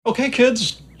Okay,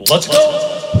 kids, let's go.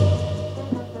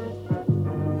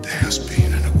 There has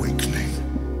been an awakening.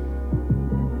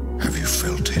 Have you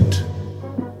felt it?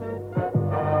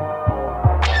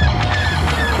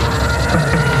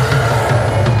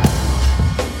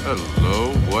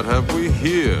 Hello, what have we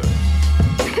here?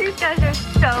 You guys are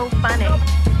so funny.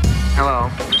 Hello.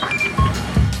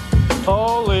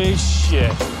 Holy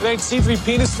shit. It ain't C3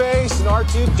 penis face and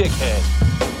R2 dickhead.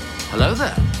 Hello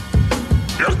there.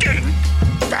 Looking?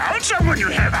 Found someone you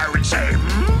have, I would say.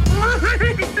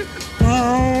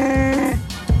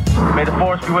 May the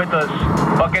force be with us.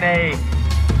 Fucking A.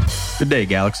 Good day,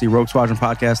 Galaxy Rogue Squadron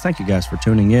Podcast. Thank you guys for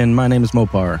tuning in. My name is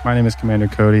Mopar. My name is Commander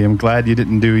Cody. I'm glad you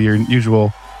didn't do your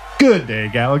usual Good Day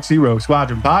Galaxy Rogue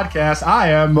Squadron podcast. I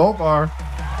am Mopar.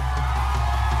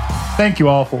 Thank you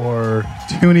all for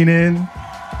tuning in.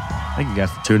 Thank you guys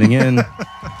for tuning in.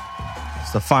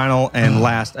 It's the final and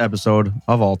last episode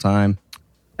of all time.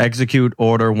 Execute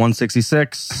Order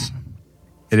 166.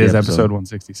 It is episode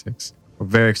 166. We're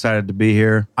very excited to be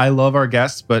here. I love our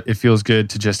guests, but it feels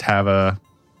good to just have a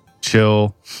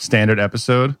chill standard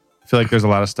episode. I feel like there's a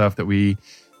lot of stuff that we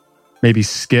maybe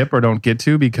skip or don't get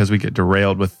to because we get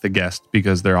derailed with the guest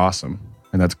because they're awesome.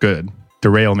 And that's good.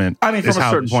 Derailment I mean, from is a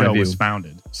how certain the point show of view. was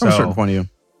founded. From a certain point of view.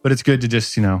 But it's good to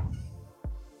just, go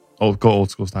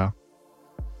old school style.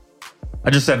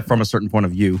 I just said from a certain point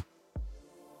of view.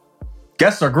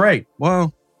 Guests are great.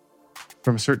 Well,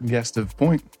 From a certain guest of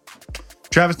point.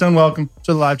 Travis Dunn, welcome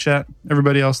to the live chat.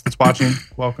 Everybody else that's watching,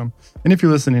 welcome. And if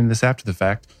you're listening to this after the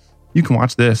fact, you can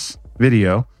watch this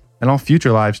video and all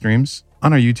future live streams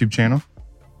on our YouTube channel.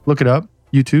 Look it up.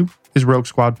 YouTube is Rogue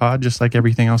Squad Pod, just like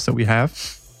everything else that we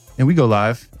have. And we go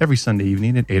live every Sunday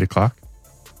evening at 8 o'clock,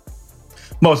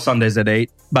 most Sundays at 8,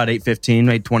 about 8:15,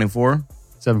 8:24.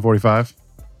 7:45.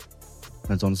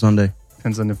 That's on Sunday.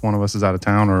 Depends on if one of us is out of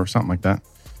town or something like that.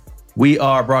 We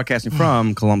are broadcasting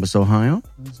from Columbus, Ohio.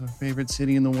 It's our favorite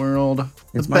city in the world.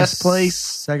 It's the my best place.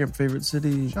 second favorite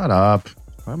city. Shut up.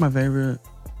 Probably my favorite.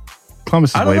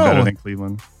 Columbus is I don't way know. better than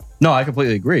Cleveland. No, I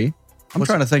completely agree. I'm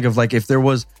trying to think of if there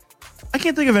was. I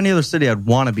can't think of any other city I'd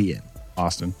want to be in.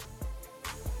 Austin.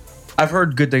 I've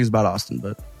heard good things about Austin,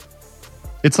 but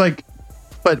It's like,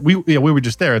 but we were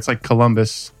just there. It's like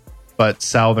Columbus, but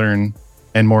southern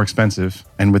and more expensive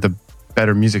and with a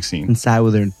better music scene. in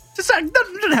Southern.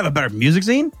 Doesn't have a better music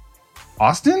scene.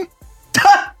 Austin?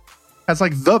 That's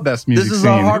like the best music This is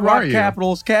scene. a hard Who rock are you?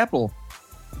 capital's capital.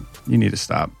 You need to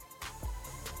stop.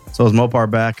 So is Mopar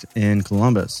back in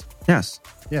Columbus? Yes.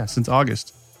 Yeah, since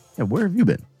August. Yeah, where have you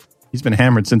been? He's been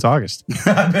hammered since August.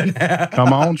 I've been.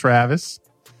 Come on, Travis.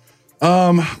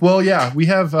 Well, yeah, we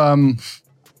have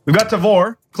We've got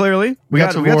Tavor, clearly. We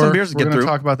got some beers to We're get going through. to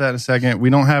talk about that in a second. We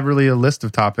don't have really a list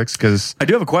of topics because I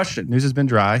do have a question. news has been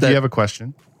dry. That- You have a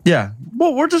question. Yeah.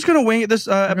 Well, we're just going to wing it this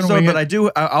episode, wing but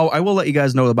it. I will let you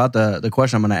guys know about the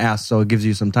question I'm going to ask, so it gives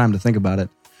you some time to think about it.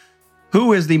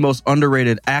 Who is the most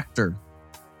underrated actor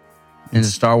in the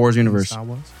Star Wars universe? Star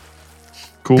Wars.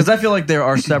 Cool. Because I feel like there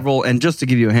are several, and just to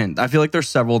give you a hint, I feel like there's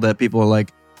several that people are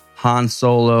like Han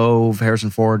Solo,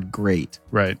 Harrison Ford, great.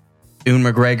 Right. Ewan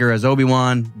McGregor as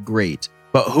Obi-Wan, great.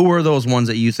 But who are those ones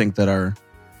that you think that are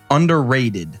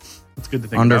underrated, That's good to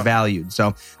think about. undervalued?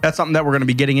 So that's something that we're going to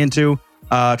be getting into.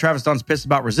 Travis Dunn's pissed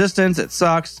about Resistance. It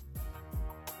sucks.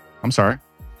 I'm sorry.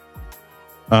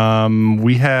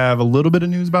 We have a little bit of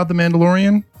news about The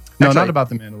Mandalorian. No, Actually- not about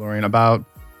The Mandalorian, about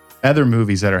other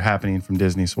movies that are happening from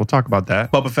Disney. So we'll talk about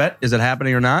that. Boba Fett, is it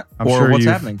happening or not? I'm or sure what's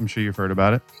you've- happening? I'm sure you've heard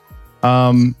about it.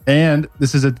 And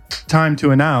this is a time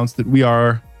to announce that we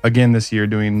are, again this year,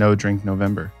 doing No Drink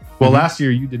November. Well, last year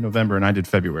you did November and I did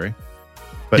February.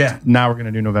 But Yeah. now we're going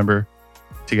to do November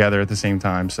together at the same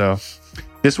time. So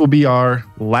this will be our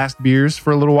last beers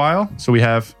for a little while. So we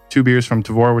have 2 beers from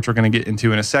Tavor, which we're going to get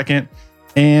into in a second.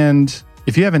 And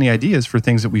if you have any ideas for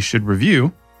things that we should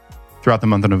review throughout the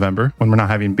month of November when we're not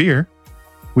having beer,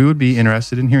 we would be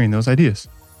interested in hearing those ideas.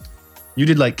 You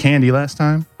did like candy last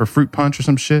time or fruit punch or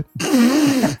some shit.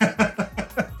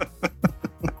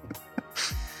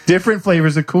 Different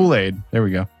flavors of Kool-Aid. There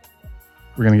we go.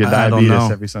 We're going to get I don't diabetes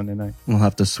know. every Sunday night. We'll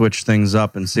have to switch things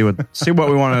up and see what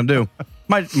we want to do.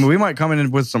 We might come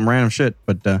in with some random shit,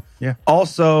 but Yeah.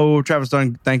 Also, Travis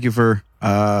Dunn, thank you for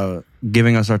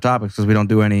giving us our topics because we don't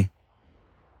do any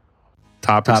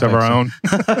Topics of our own.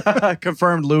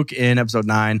 confirmed Luke in episode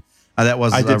 9. That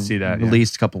was I did see that, yeah.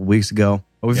 released a couple of weeks ago.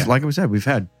 But we've, Yeah. like we said, we've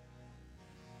had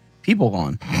people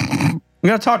on. We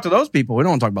got to talk to those people. We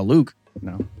don't want to talk about Luke.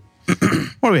 No.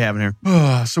 What are we having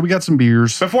here? So we got some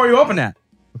beers. Before you open that.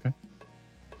 Okay.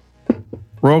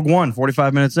 Rogue One,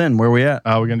 45 minutes in. Where are we at?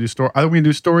 We're going to do story. I think we can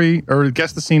do story or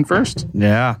guess the scene first.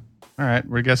 Yeah. All right.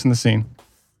 We're guessing the scene.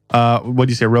 What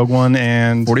do you say? Rogue One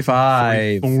and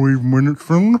 45. 45 minutes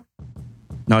from?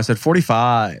 No, I said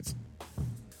 45.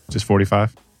 Just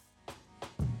 45.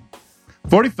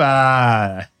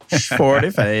 45.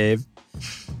 45.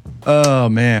 Oh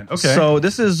man. Okay. So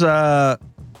this is what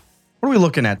are we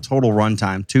looking at? Total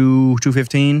runtime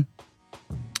 215,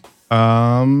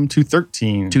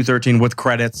 213. 213 with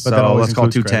credits. But that So always let's call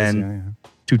it includes 210,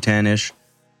 credits, 210-ish.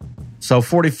 So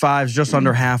 45 is just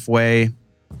under halfway.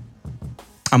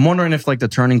 I'm wondering if like the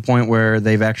turning point where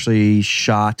they've actually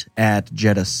shot at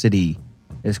Jeddah City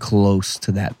is close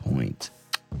to that point.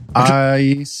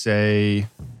 I say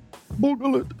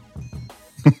Bogle it.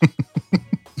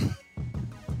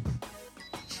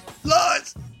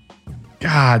 Lies.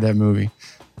 God, that movie.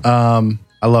 I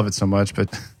love it so much, but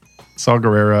Saw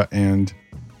Gerrera and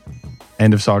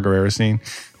end of Saw Gerrera scene.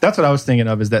 That's what I was thinking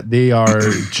of, is that they are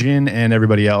Jin and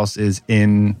everybody else is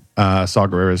in Saw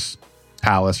Gerrera's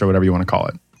palace or whatever you want to call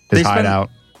it. His hideout,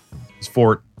 his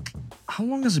fort. How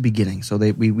long is the beginning? So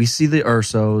we see the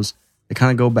Ursos. They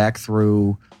kind of go back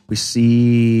through. We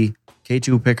see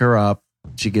K2 pick her up.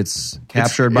 She gets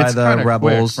captured by the kinda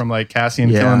rebels. quick from like Cassian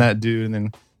Yeah. killing that dude, and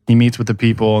then he meets with the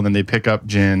people, and then they pick up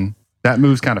Jin. That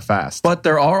moves kind of fast. But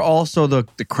there are also the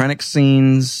Krennic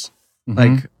scenes,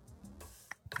 like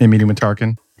in meeting with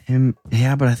Tarkin, him.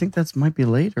 Yeah, but I think that might be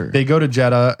later. they go to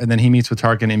Jeddah, and then he meets with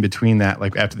Tarkin in between that,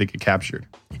 like after they get captured.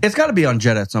 It's got to be on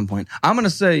Jeddah at some point. I'm going to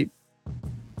say,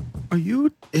 are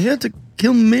you here to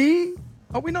kill me?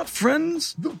 Are we not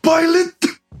friends? The pilot,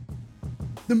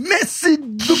 The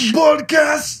message. the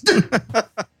podcast.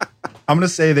 I'm gonna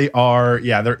say they are.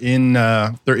 Yeah, they're in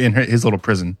his little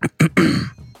prison.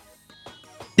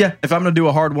 Yeah, if I'm going to do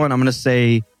a hard one, I'm going to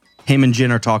say him and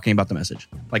Jin are talking about the message,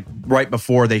 like right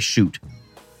before they shoot.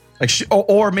 Like,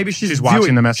 or maybe she's watching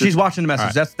viewing the message? She's watching the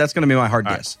message. All right. That's going to be my hard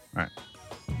guess. All right.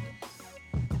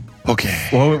 Okay.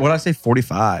 Well, what did I say?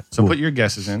 45. So put your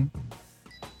guesses in.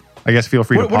 I guess feel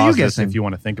free to What are you pause this guessing? if you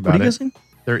want to think What about are you it. guessing?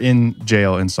 They're in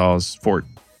jail in Saul's fort.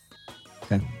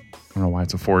 Okay. I don't know why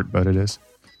it's a fort, but it is.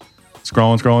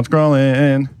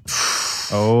 Scrolling.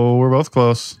 Oh, we're both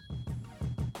close.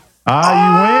 You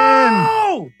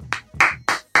win.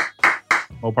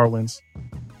 Mopar wins.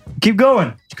 Keep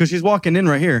going, because she's walking in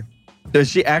right here. Is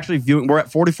she actually viewing? We're at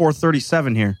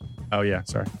 44:37 here. Oh, yeah.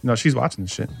 Sorry. No, she's watching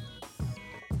this shit.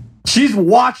 She's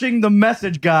watching the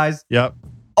message, guys. Yep.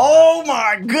 Oh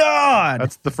my god!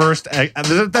 That's the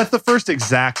first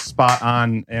exact spot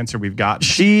on answer we've got.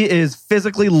 She is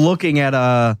physically looking at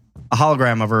a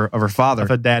hologram of her father.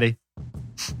 Of a daddy.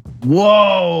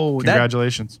 Whoa!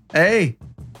 Congratulations. Hey,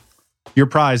 Your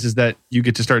prize is that you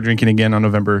get to start drinking again on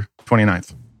November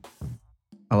 29th.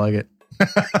 I like it. I'm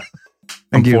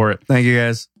Thank you for it. Thank you,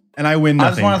 guys. And I win I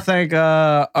nothing. just want to thank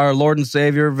our Lord and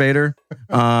Savior Vader.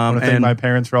 I want to thank my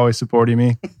parents for always supporting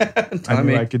me. I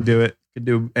knew I could do it. could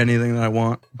do anything that I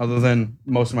want, other than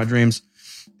most of my dreams.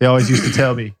 They always used to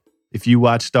tell me, if you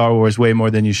watch Star Wars way more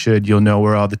than you should, you'll know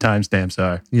where all the timestamps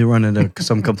are. You run into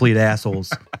some complete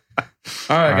assholes.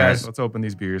 All right, guys. Let's open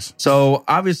these beers. So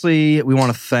obviously, we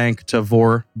want to thank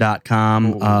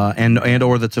Tavour.com and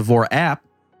or the Tavour app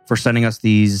for sending us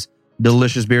these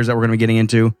delicious beers that we're going to be getting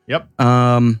into. Yep.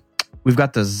 We've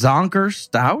got the Zonker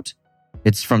Stout.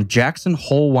 It's from Jackson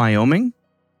Hole, Wyoming.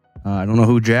 I don't know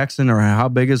who Jackson or how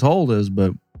big his hole is,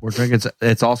 but we're drinking.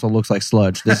 It also looks like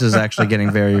sludge. This is actually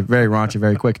getting very, very raunchy,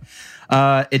 very quick.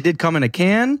 It did come in a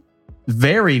can.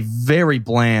 Very, very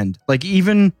bland. Like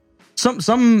even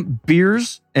some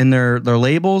beers and their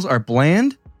labels are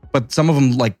bland, but some of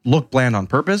them like look bland on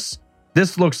purpose.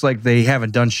 This looks like they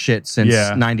haven't done shit since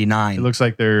 99. It looks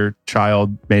like their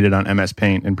child made it on MS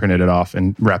Paint and printed it off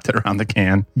and wrapped it around the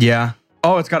can. Yeah.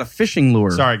 Oh, it's got a fishing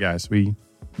lure. Sorry, guys. We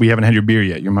haven't had your beer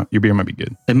yet. Your beer might be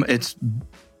good. It's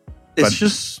But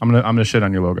just I'm gonna shit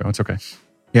on your logo. It's okay.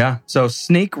 yeah. So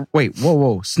Snake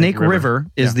River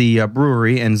is the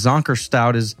brewery, and Zonker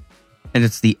Stout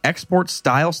it's the export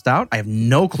style stout. I have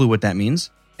no clue what that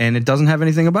means, and it doesn't have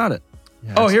anything about it.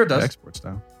 Yeah, here it does. Export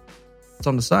style. It's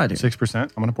on the side here. 6%. I'm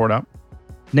gonna pour it out.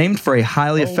 Named for a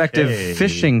highly effective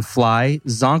fishing fly,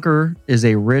 Zonker is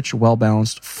a rich,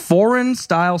 well-balanced foreign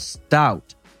style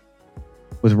stout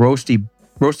with roasted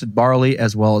barley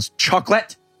as well as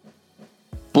chocolate,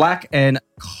 black and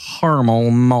caramel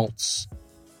malts.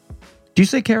 Do you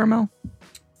say caramel?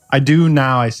 I do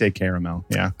now. I say caramel.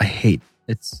 Yeah. I hate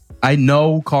it's. I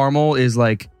know caramel is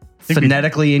like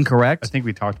phonetically incorrect. I think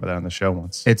we talked about that on the show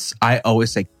once. I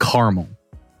always say caramel.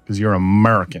 Because you're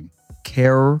American.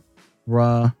 Caramel.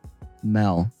 I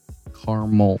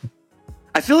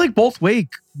feel like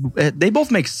they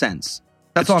both make sense.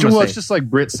 That's all I'm going to say. It's just like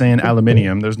Brit saying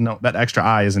aluminium. There's no, that extra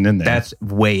I isn't in there. That's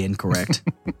way incorrect.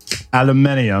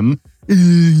 aluminium.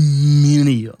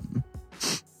 Aluminium.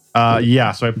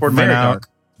 Yeah, so I poured mine Very out. dark.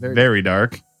 Very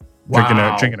dark.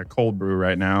 Wow. Drinking a cold brew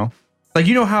right now. Like,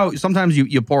 you know how sometimes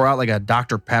you pour out like a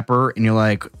Dr. Pepper and you're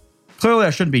like, clearly I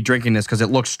shouldn't be drinking this because it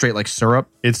looks straight like syrup.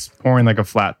 It's pouring like a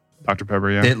flat Dr. Pepper,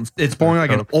 yeah. It's pouring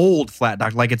like an old flat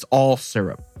Dr. Like it's all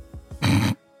syrup.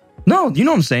 No, you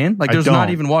know what I'm saying? Like there's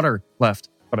not even water left.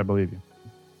 But I believe you.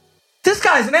 This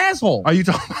guy's an asshole. Are you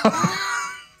talking about...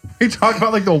 Are you talking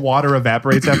about like the water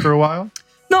evaporates after a while?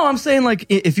 No, I'm saying like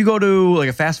if you go to like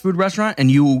a fast food restaurant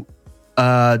and you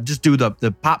just do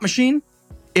the pop machine,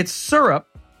 it's syrup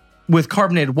with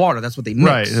carbonated water. That's what they mix.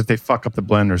 Right, if they fuck up the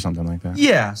blend or something like that.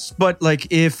 Yes, but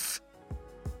like if...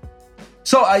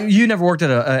 So you never worked at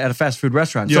a fast food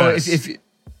restaurant. Yes. So if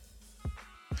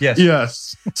yes.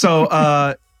 Yes.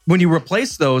 So when you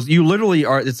replace those, you literally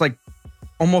are... It's like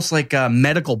almost like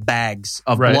medical bags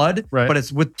of blood, but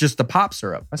it's with just the pop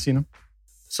syrup. I've seen them.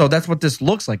 So that's what this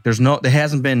looks like. It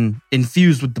hasn't been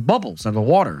infused with the bubbles of the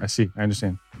water. I see. I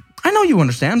understand. I know you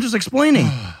understand. I'm just explaining.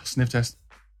 Sniff test.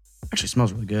 Actually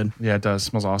smells really good. Yeah, it does.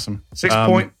 Smells awesome.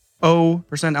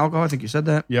 6.0% alcohol. I think you said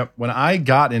that. Yep. When I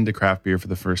got into craft beer for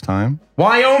the first time,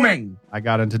 Wyoming. I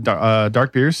got into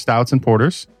dark beers, stouts, and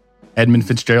porters. Edmund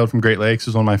Fitzgerald from Great Lakes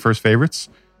was one of my first favorites.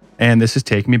 And this is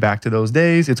taking me back to those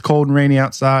days. It's cold and rainy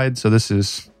outside, so this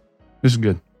is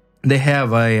good. They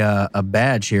have a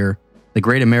badge here, the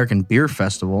Great American Beer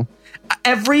Festival.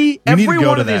 Every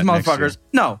one of these motherfuckers.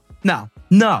 No.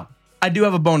 I do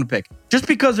have a bone to pick. Just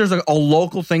because there's a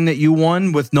local thing that you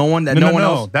won with no one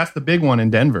else. That's the big one in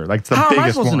Denver. Like it's the How biggest am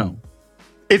I supposed one. to know?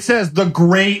 It says the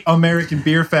Great American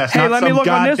Beer Fest. Hey, not let me some look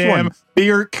on this goddamn one.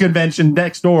 beer convention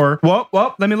next door. Well,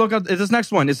 let me look at this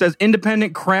next one. It says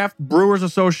Independent Craft Brewers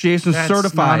Association That's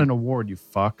certified. not an award, you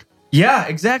fuck. Yeah,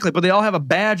 exactly. But they all have a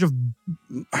badge of.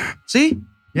 See?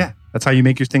 Yeah, that's how you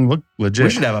make your thing look legit. We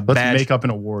should have a badge. Let's make up an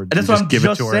award. That's and what I'm give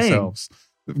just it to saying. ourselves.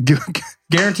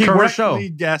 Guaranteed worst show. Correctly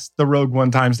guessed the Rogue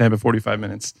One timestamp at 45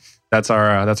 minutes. That's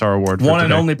our award. For One and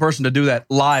today. only person to do that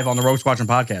live on the Rogue Squadron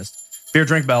podcast. Beer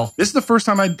Drink Bell. This is the first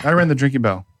time I ran the drinking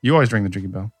bell. You always ring the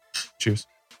drinking bell. Cheers.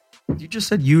 You just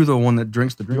said you're the one that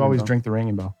drinks the drink. You always drink the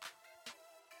ringing bell.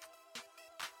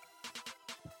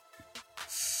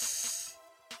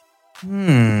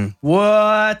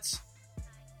 What?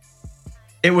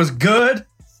 It was good.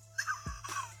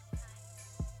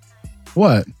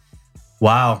 What?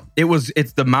 Wow.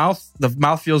 It's the mouth. The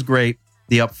mouth feels great.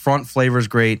 The upfront flavor is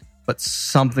great, but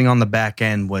something on the back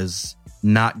end was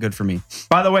not good for me.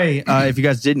 By the way, if you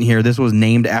guys didn't hear, this was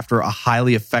named after a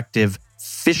highly effective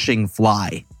fishing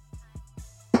fly.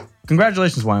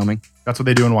 Congratulations, Wyoming. That's what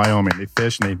they do in Wyoming. They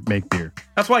fish and they make beer.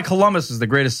 That's why Columbus is the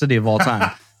greatest city of all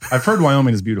time. I've heard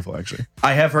Wyoming is beautiful, actually.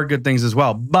 I have heard good things as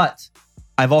well, but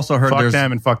I've also heard Fuck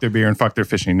them and fuck their beer and fuck their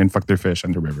fishing and fuck their fish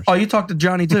under rivers. Oh, you talked to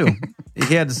Johnny too.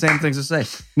 He had the same things to say.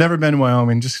 Never been to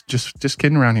Wyoming. Just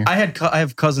kidding around here. I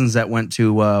have cousins that went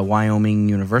to Wyoming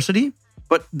University,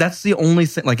 but that's the only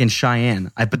thing. Like in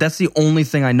Cheyenne, but that's the only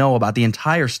thing I know about the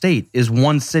entire state is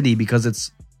one city because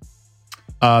it's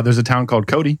there's a town called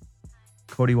Cody,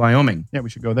 Wyoming. Yeah, we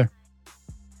should go there.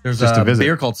 There's just a to visit.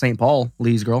 beer called St. Paul.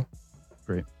 Lee's girl.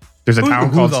 Great. There's a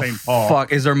town called St. Paul.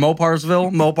 Fuck, is there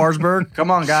Moparsburg?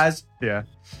 Come on, guys. Yeah.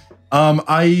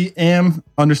 I am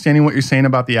understanding what you're saying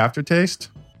about the aftertaste.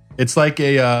 It's like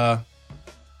a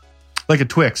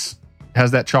Twix. It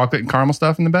has that chocolate and caramel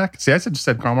stuff in the back. See, I just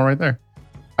said caramel right there.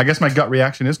 I guess my gut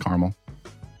reaction is caramel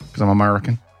because I'm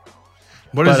American.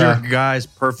 What is your guy's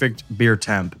perfect beer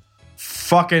temp?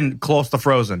 Fucking close to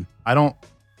frozen.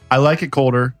 I like it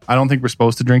colder. I don't think we're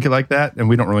supposed to drink it like that, and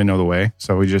we don't really know the way.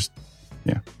 So we just,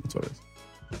 that's what it is.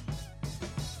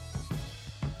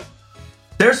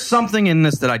 There's something in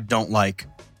this that I don't like.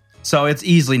 So it's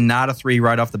easily not a 3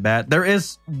 right off the bat. There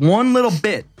is one little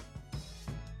bit.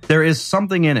 There is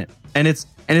something in it. And it's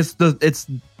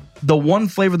the one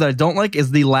flavor that I don't like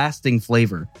is the lasting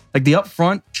flavor. Like the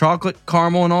upfront chocolate,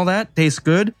 caramel, and all that tastes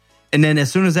good. And then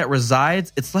as soon as that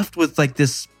resides, it's left with like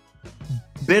this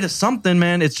bit of something,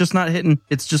 man. It's just not hitting.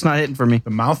 It's just not hitting for me. The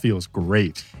mouthfeel is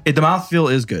great. The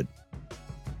mouthfeel is good.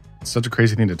 It's such a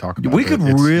crazy thing to talk about. We could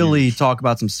really talk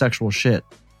about some sexual shit.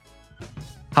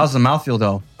 How's the mouthfeel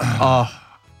though?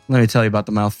 Let me tell you about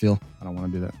the mouthfeel. I don't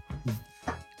want to do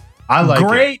that. I like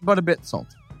great, but a bit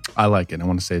salty. I like it. I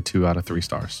want to say 2 out of 3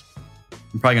 stars.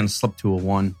 I'm probably going to slip to a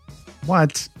 1.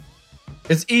 What?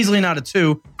 It's easily not a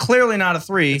 2. Clearly not a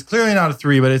 3. It's clearly not a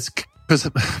 3, but it's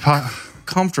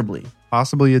Comfortably.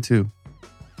 Possibly a 2.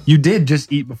 You did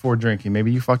just eat before drinking.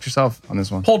 Maybe you fucked yourself on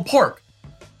this one. Pulled pork.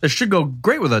 This should go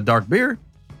great with a dark beer.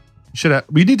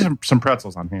 We need some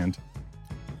pretzels on hand,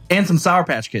 And some Sour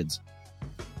Patch Kids.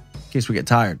 In case we get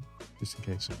tired. just in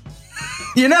case.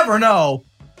 You never know.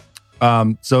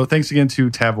 So thanks again to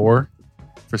Tavour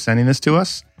for sending this to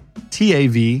us.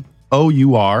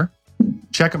 TAVOUR.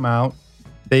 Check them out.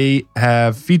 They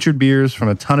have featured beers from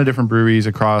a ton of different breweries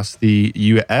across the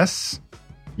US.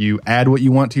 You add what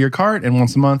you want to your cart, and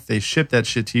once a month they ship that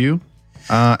shit to you.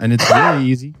 And it's really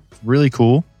easy. It's really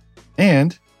cool.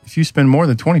 And if you spend more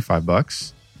than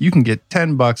 $25, you can get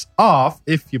 $10 off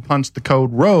if you punch the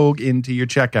code ROGUE into your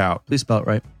checkout. Please spell it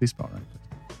right. Please spell it right.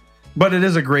 But it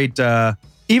is a great,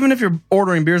 even if you're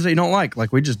ordering beers that you don't like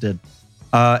we just did,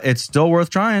 it's still worth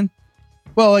trying.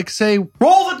 Well, like say,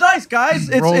 Roll the dice, guys.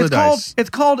 Roll the dice. It's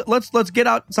called let's get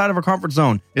outside of our comfort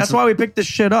zone. That's why we picked this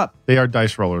shit up. they are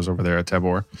dice rollers over there at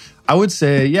Tavour. I would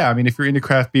say, yeah, I mean, if you're into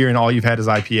craft beer and all you've had is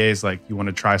IPAs, like you want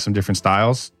to try some different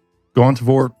styles, go on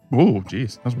Tavour. Whoa,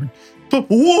 geez, that was weird.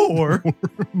 Tavour.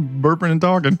 Burping and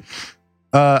talking.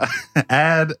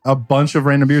 Add a bunch of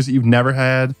random beers that you've never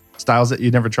had, styles that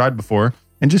you've never tried before,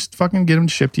 and just fucking get them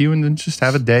shipped to you and then just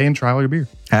have a day and try all your beer.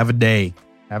 Have a day.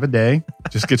 Have a day.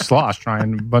 Just get sloshed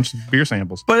trying a bunch of beer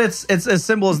samples. But it's as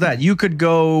simple as that. You could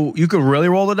really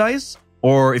roll the dice,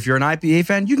 or if you're an IPA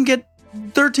fan, you can get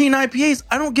 13 IPAs.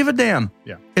 I don't give a damn.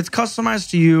 Yeah. It's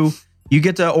customized to you. You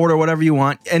get to order whatever you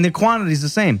want, and the quantity is the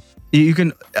same. You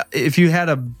can, if you had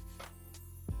I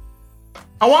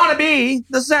want to be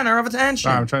the center of attention.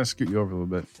 Sorry, I'm trying to scoot you over a little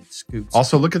bit. Scoops.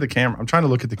 Also, look at the camera. I'm trying to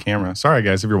look at the camera. Sorry,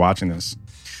 guys, if you're watching this.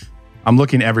 I'm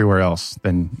looking everywhere else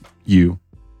than you.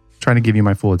 Trying to give you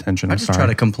my full attention. I I'm just sorry. try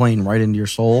to complain right into your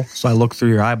soul, so I look through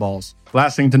your eyeballs.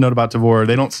 Last thing to note about Tavour,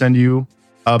 they don't send you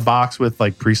a box with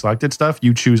like pre-selected stuff.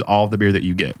 You choose all of the beer that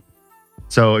you get.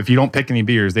 So if you don't pick any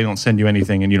beers, they don't send you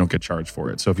anything and you don't get charged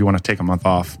for it. So if you want to take a month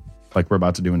off, like we're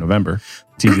about to do in November,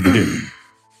 it's easy to do.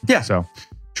 Yeah. So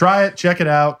try it, check it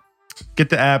out, get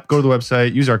the app, go to the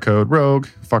website, use our code ROGUE,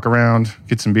 fuck around,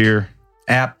 get some beer.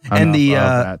 App Enough and the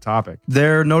of that topic.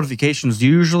 their notifications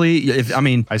usually.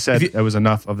 I said it was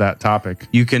enough of that topic.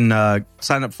 You can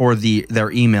sign up for their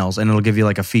emails, and it'll give you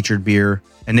like a featured beer,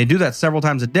 and they do that several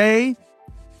times a day.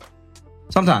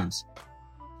 Sometimes.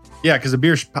 Yeah, because the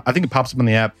beer, I think it pops up on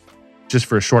the app just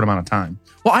for a short amount of time.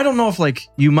 Well, I don't know if like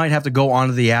you might have to go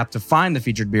onto the app to find the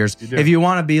featured beers. You do. If you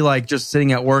want to be like just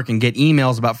sitting at work and get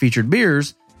emails about featured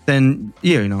beers, then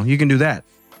you can do that.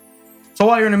 So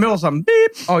while you're in the middle of something,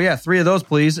 beep. Oh yeah, 3 of those,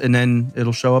 please, and then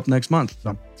it'll show up next month.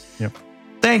 So, yep.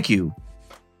 Thank you.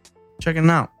 Checking it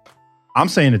out. I'm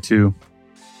saying it too,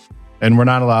 and we're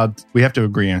not allowed. We have to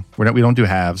agree. We don't do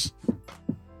halves.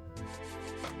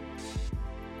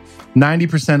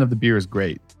 90% of the beer is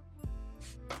great.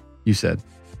 You said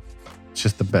it's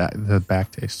just the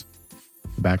back taste,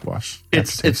 the backwash.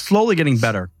 It's slowly getting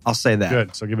better. I'll say that.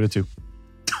 Good. So give it a 2.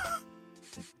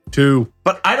 2.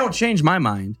 But I don't change my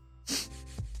mind.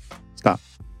 Stop.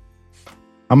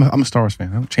 I'm a Star Wars fan.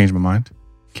 I don't change my mind.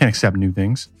 Can't accept new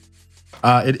things.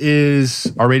 It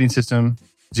is our rating system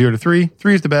 0 to 3.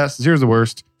 3 is the best. 0 is the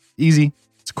worst. Easy.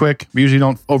 It's quick. We usually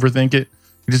don't overthink it.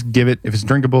 We just give it. If it's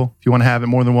drinkable, if you want to have it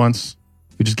more than once,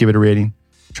 we just give it a rating.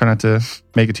 Try not to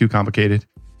make it too complicated,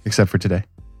 except for today.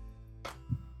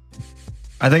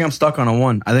 I think I'm stuck on a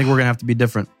 1. I think we're gonna have to be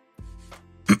different.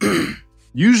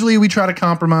 Usually we try to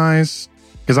compromise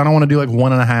because I don't want to do like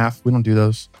 1.5. We don't do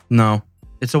those. No,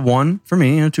 it's a 1 for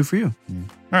me and a 2 for you. All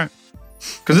right.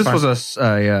 Because this Fine. was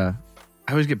I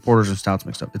always get porters and stouts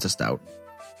mixed up. It's a stout.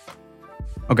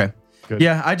 Okay. Good.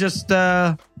 Yeah, I just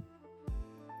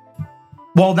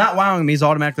well, not wowing me is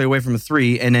automatically away from a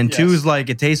 3, and then 2 is like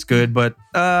it tastes good, but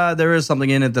there is something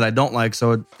in it that I don't like,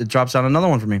 so it drops out another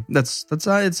 1 for me. That's it's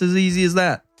as easy as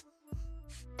that.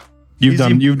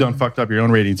 You've done fucked up your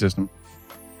own rating system.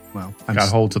 Well, Got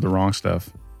hold to the wrong stuff.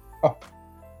 Oh.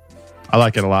 I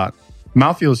like it a lot.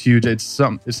 Mouthfeel is huge. It's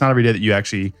not every day that you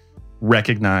actually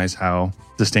recognize how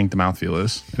distinct the mouthfeel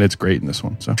is, and it's great in this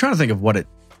one. So I'm trying to think of what it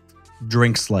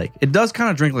drinks like. It does kind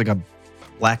of drink like a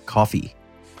black coffee.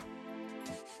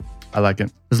 I like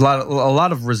it. There's a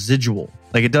lot of residual.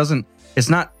 Like it's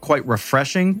not quite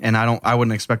refreshing, and I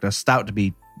wouldn't expect a stout to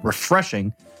be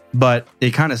refreshing, but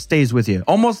it kind of stays with you.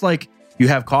 Almost like you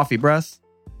have coffee breath.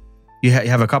 You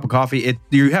have a cup of coffee.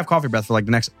 You have coffee breath for like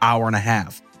the next hour and a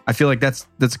half. I feel like that's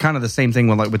kind of the same thing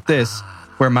with this,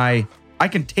 where I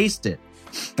can taste it.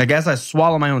 Like as I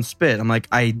swallow my own spit, I'm like,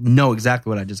 I know exactly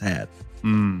what I just had.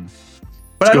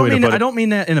 But I don't mean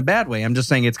that in a bad way. I'm just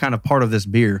saying it's kind of part of this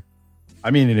beer. I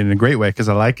mean it in a great way because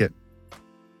I like it.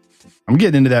 I'm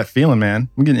getting into that feeling, man.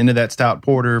 I'm getting into that stout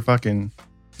porter fucking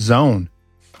zone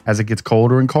as it gets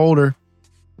colder and colder.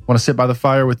 Want to sit by the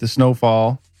fire with the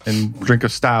snowfall and drink a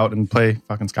stout and play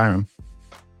fucking Skyrim.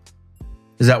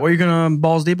 Is that what you're gonna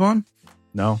balls deep on?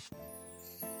 No,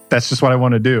 that's just what I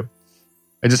want to do.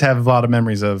 I just have a lot of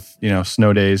memories of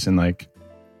snow days and like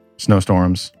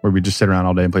snowstorms where we just sit around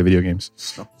all day and play video games.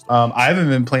 I haven't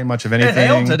been playing much of anything. It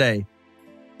hailed today.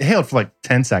 It hailed for like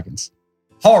 10 seconds.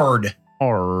 Hard.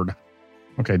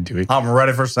 Okay, Dewey. I'm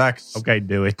ready for sex. Okay,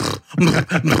 Dewey.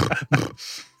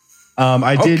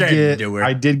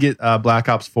 I did get Black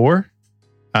Ops 4.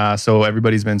 So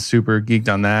everybody's been super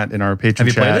geeked on that in our Patreon Have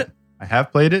you chat. played it? I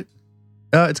have played it.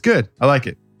 It's good. I like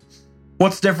it.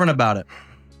 What's different about it?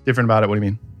 Different about it? What do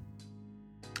you mean?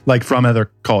 Like from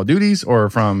other Call of Duties or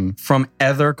from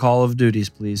other Call of Duties,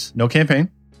 please. No campaign.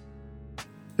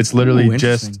 It's literally Ooh,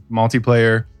 just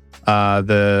multiplayer,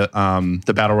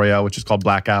 the battle royale, which is called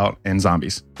Blackout, and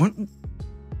zombies.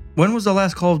 When was the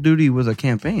last Call of Duty with a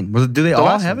campaign? Do they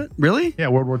all have it? Really? Yeah,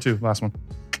 World War II, last one.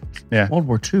 Yeah, World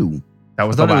War II. That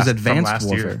was I thought the it was last, Advanced last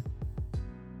Warfare. year.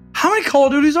 How many Call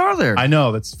of Duties are there? I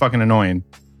know, that's fucking annoying.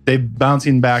 They're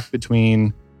bouncing back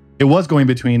between. It was going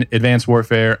between Advanced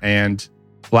Warfare and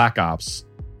Black Ops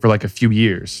for like a few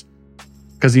years.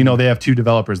 Because, they have two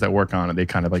developers that work on it. They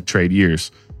kind of like trade years.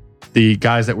 The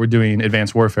guys that were doing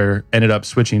Advanced Warfare ended up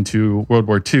switching to World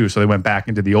War II. So they went back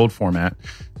into the old format.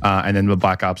 And then the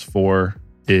Black Ops 4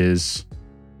 is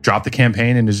dropped the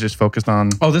campaign and is just focused on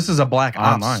this is a Black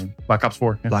Ops. Online. Black Ops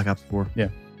 4. Yeah. Black Ops 4.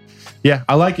 Yeah,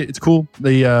 I like it. It's cool.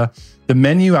 The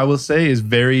menu, I will say, is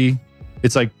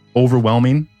it's like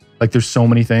overwhelming. Like there's so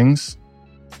many things.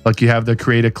 Like you have the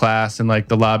create a class and like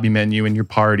the lobby menu and your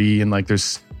party and like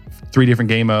there's 3 different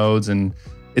game modes and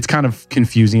it's kind of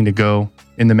confusing to go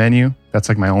in the menu. That's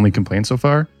like my only complaint so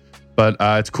far. But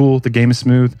it's cool. The game is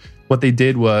smooth. What they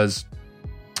did was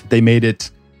they made it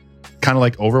kind of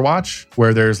like Overwatch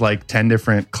where there's like 10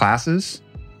 different classes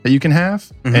that you can have.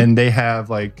 Mm-hmm. And they have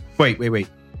like... Wait.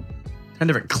 10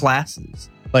 different classes?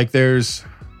 Like there's...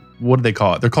 What do they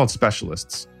call it? They're called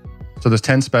specialists. So there's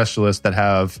 10 specialists that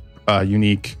have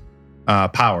unique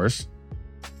powers.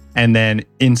 And then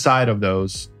inside of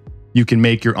those, you can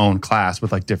make your own class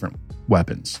with like different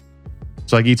weapons.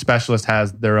 So like each specialist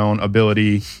has their own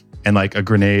ability and like a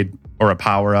grenade or a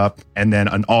power up and then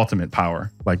an ultimate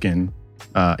power like in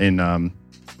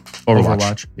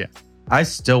Overwatch. Yeah. I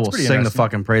still will pretty sing the interesting.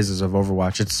 fucking praises of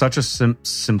Overwatch. It's such a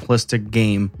simplistic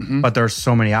game, but there's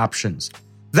so many options.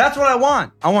 That's what I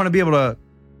want. I want to be able to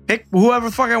pick whoever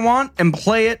the fuck I want and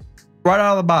play it right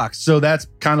out of the box. So that's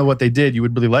kind of what they did. You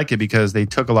would really like it because they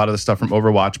took a lot of the stuff from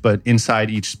Overwatch, but inside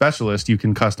each specialist, you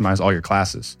can customize all your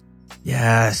classes.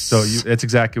 Yes. So it's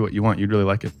exactly what you want. You'd really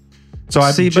like it. So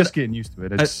I'm just getting used to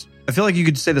it. I feel like you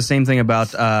could say the same thing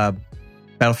about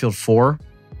Battlefield 4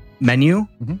 menu,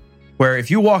 where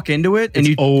if you walk into it and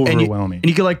it's overwhelming. and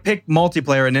you can like pick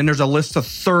multiplayer, and then there's a list of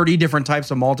 30 different types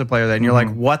of multiplayer, and you're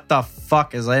like, what the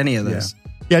fuck is any of this?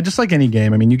 Yeah, just like any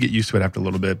game. I mean, you get used to it after a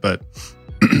little bit, but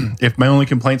if my only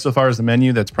complaint so far is the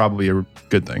menu, that's probably a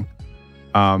good thing.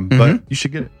 But you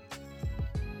should get it.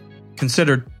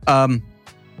 Considered.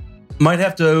 Might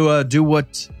have to do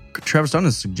what Travis Dunn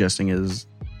is suggesting is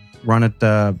run it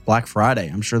Black Friday.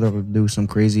 I'm sure they'll do some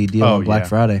crazy deal on Black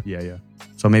Friday. Yeah.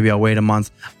 So maybe I'll wait a month.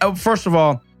 First of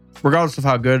all, regardless of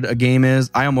how good a game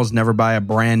is, I almost never buy a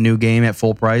brand new game at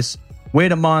full price.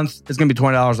 Wait a month. It's going to be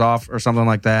 $20 off or something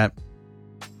like that.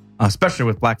 Especially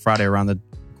with Black Friday around the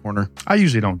corner. I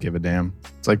usually don't give a damn.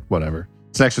 It's like, whatever.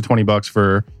 It's an extra $20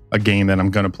 for a game that I'm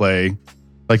going to play.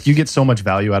 Like, you get so much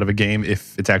value out of a game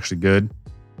if it's actually good.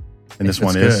 And this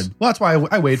one is. Well, that's why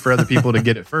I wait for other people to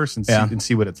get it first and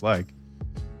see what it's like.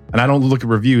 And I don't look at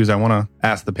reviews. I want to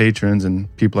ask the patrons and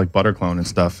people like Butterclone and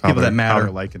stuff. People that matter. How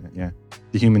they're liking it. Yeah.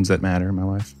 The humans that matter in my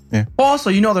life. Yeah. Well,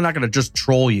 also, they're not going to just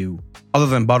troll you other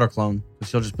than Butterclone.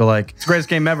 Because he'll just be like, it's the greatest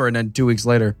game ever. And then 2 weeks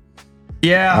later,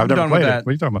 I'm done with that. What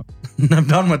are you talking about? I'm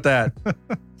done with that.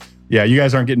 Yeah, you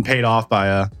guys aren't getting paid off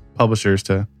by publishers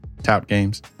to tout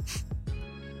games.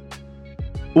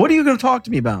 What are you going to talk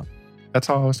to me about? That's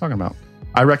all I was talking about.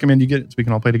 I recommend you get it so we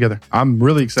can all play together. I'm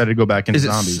really excited to go back into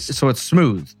zombies. So it's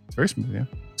smooth. It's very smooth, yeah.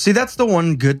 See, that's the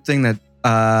one good thing that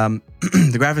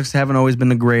the graphics haven't always been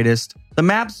the greatest. The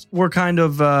maps were kind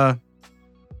of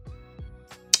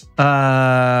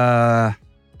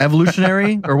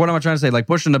evolutionary, or what am I trying to say? Like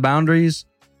pushing the boundaries.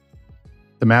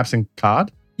 The maps in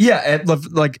COD? Yeah,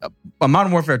 like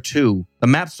Modern Warfare 2, the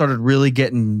maps started really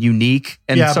getting unique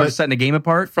and started setting the game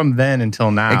apart. From then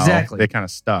until now, exactly, they kind of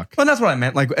stuck. Well, that's what I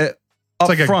meant. Like it's up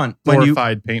like front, a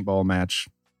glorified paintball match.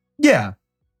 Yeah.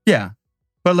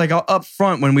 But like up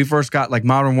front, when we first got like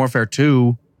Modern Warfare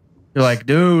 2, you're like,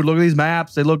 dude, look at these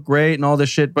maps. They look great and all this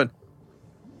shit. But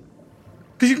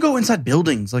Because you can go inside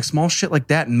buildings, like small shit like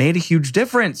that made a huge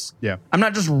difference. Yeah. I'm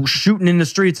not just shooting in the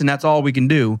streets and that's all we can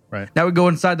do. Right. Now we go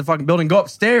inside the fucking building, go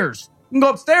upstairs. You can go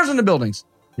upstairs in the buildings.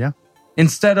 Yeah.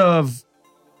 Instead of,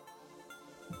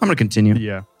 I'm going to continue.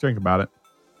 Yeah. Drink about it.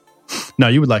 No,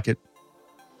 you would like it.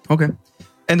 Okay.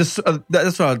 And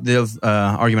that's what the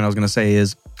argument I was going to say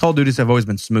is Call of Duties have always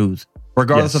been smooth.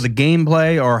 Regardless of the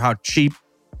gameplay or how cheap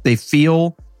they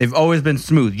feel, they've always been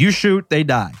smooth. You shoot, they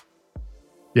die.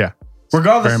 Yeah.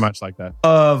 Regardless very much like that.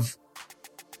 Of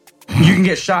you can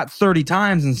get shot 30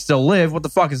 times and still live. What the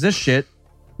fuck is this shit?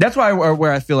 That's why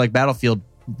where I feel like Battlefield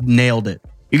nailed it.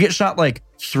 You get shot like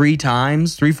 4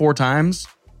 times,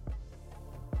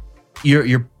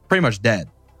 you're pretty much dead.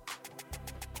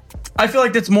 I feel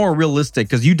like that's more realistic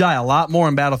because you die a lot more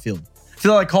in Battlefield. I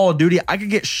feel like Call of Duty, I could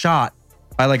get shot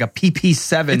by like a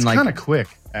PP7. It's like kind of quick,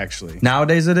 actually.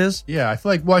 Nowadays it is? Yeah, I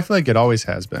feel like it always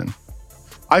has been.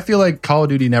 I feel like Call of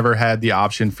Duty never had the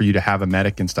option for you to have a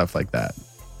medic and stuff like that.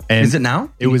 And is it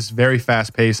now? It was very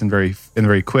fast paced and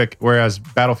very quick. Whereas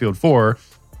Battlefield 4,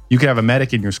 you could have a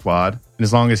medic in your squad, and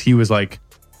as long as he was like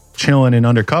chilling and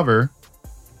undercover,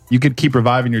 you could keep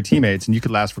reviving your teammates and you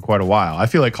could last for quite a while. I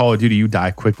feel like Call of Duty, you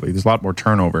die quickly. There's a lot more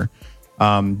turnover.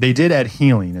 They did add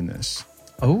healing in this.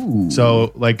 Oh.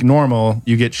 So like normal,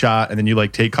 you get shot and then you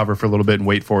like take cover for a little bit and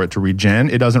wait for it to regen.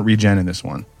 It doesn't regen in this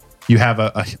one. You have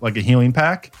a healing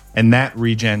pack and that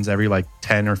regens every like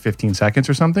 10 or 15 seconds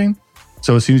or something.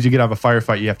 So as soon as you get out of a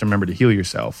firefight, you have to remember to heal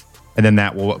yourself. And then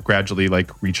that will gradually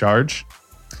like recharge.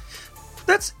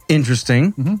 That's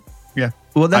interesting. Mm-hmm. Yeah.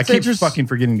 Well, that's I keep fucking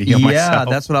forgetting to heal myself. Yeah,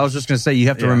 that's what I was just going to say. You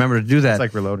have to remember to do that. It's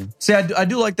like reloading. See, I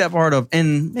do like that part of,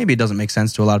 and maybe it doesn't make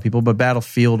sense to a lot of people, but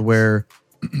Battlefield where,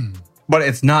 but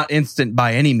it's not instant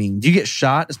by any means. You get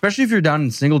shot, especially if you're down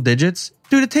in single digits.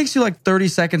 Dude, it takes you like 30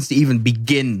 seconds to even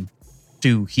begin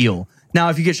to heal. Now,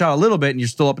 if you get shot a little bit and you're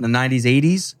still up in the 90s,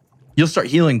 80s, you'll start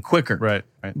healing quicker. Right.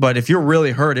 But if you're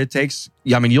really hurt, it takes,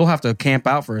 I mean, you'll have to camp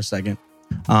out for a second.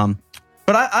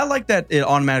 But I like that it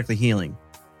automatically healing.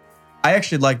 I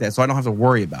actually like that, so I don't have to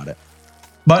worry about it.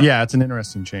 But yeah, it's an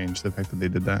interesting change, the fact that they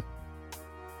did that.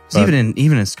 Even in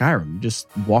Skyrim, you just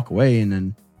walk away and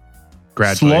then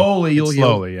gradually, slowly you'll heal.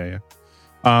 Slowly, yeah.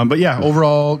 But yeah,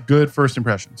 overall, good first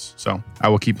impressions. So I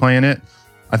will keep playing it.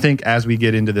 I think as we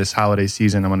get into this holiday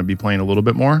season, I'm going to be playing a little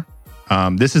bit more.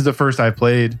 This is the first I've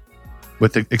played,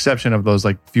 with the exception of those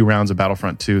like few rounds of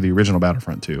Battlefront 2, the original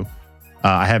Battlefront 2.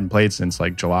 I haven't played since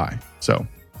like July. So,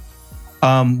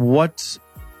 what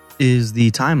is the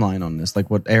timeline on this?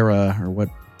 Like what era or what?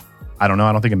 I don't know.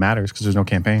 I don't think it matters because there's no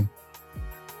campaign.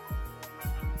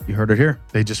 You heard it here.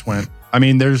 They just went. I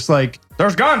mean, there's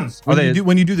guns.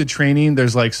 When you do the training,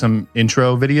 there's like some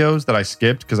intro videos that I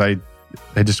skipped because I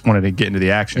just wanted to get into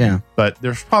the action. Yeah. But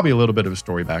there's probably a little bit of a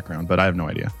story background, but I have no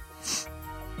idea.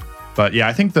 But yeah,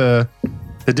 I think the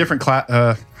different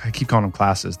I keep calling them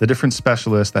classes, the different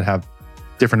specialists that have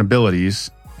different abilities,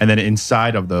 and then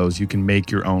inside of those, you can make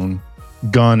your own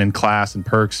gun and class and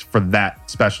perks for that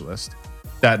specialist.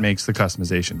 That makes the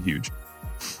customization huge.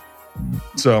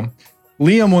 So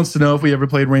Liam wants to know if we ever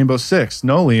played Rainbow Six.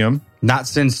 No, Liam. Not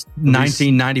since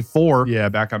 1994. Yeah,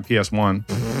 back on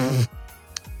PS1.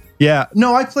 Yeah.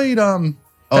 No, I played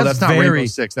that's not Rainbow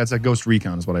Six. That's a Ghost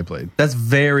Recon is what I played. That's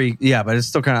but it's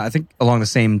still kind of, I think, along the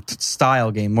same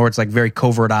style game, where it's like very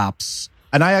covert ops.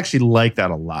 And I actually like that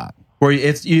a lot. Where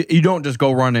it's you don't just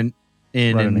go running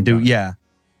in and do, yeah.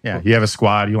 Yeah, you have a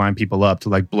squad, you line people up to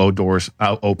like blow doors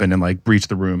out open and like breach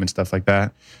the room and stuff like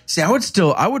that. See, I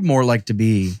would more like to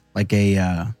be like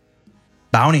a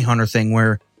bounty hunter thing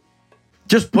where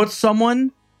just put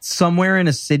someone somewhere in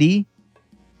a city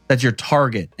that's your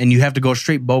target and you have to go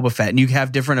straight Boba Fett and you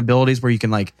have different abilities where you can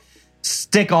like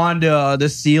stick onto the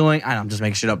ceiling. I'm just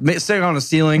making shit up. Stick on the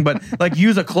ceiling, but like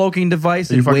use a cloaking device.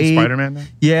 Are you fucking Spider-Man now?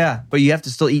 Yeah, but you have to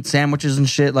still eat sandwiches and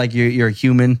shit like you're a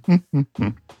human.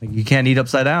 Like you can't eat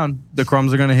upside down. The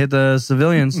crumbs are going to hit the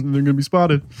civilians. They're going to be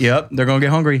spotted. Yep, they're going to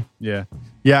get hungry. Yeah.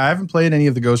 Yeah, I haven't played any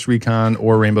of the Ghost Recon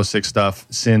or Rainbow Six stuff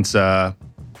since I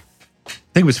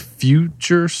think it was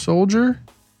Future Soldier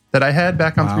that I had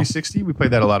back on 360. We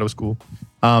played that a lot. It was cool.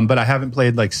 But I haven't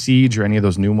played like Siege or any of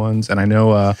those new ones. And I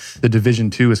know the Division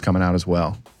 2 is coming out as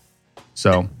well.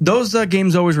 So those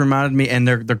games always reminded me, and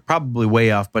they're probably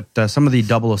way off, but some of the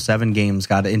 007 games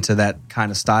got into that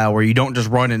kind of style where you don't just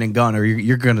run in and gun or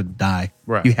you're going to die.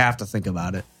 Right. You have to think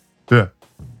about it. Yeah.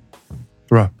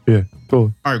 Right. Yeah.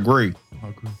 Totally. I agree.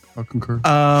 I concur.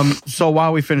 So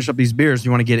while we finish up these beers,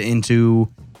 you want to get into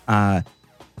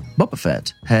Boba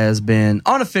Fett has been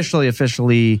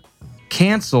officially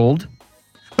canceled.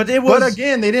 But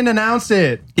again, they didn't announce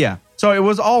it. Yeah. So it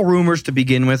was all rumors to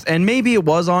begin with, and maybe it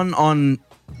was on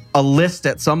a list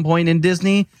at some point in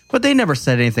Disney, but they never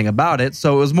said anything about it.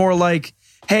 So it was more like,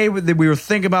 hey, we were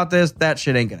thinking about this. That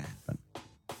shit ain't gonna happen.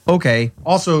 Okay.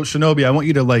 Also, Shinobi, I want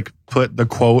you to like put the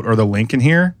quote or the link in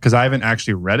here because I haven't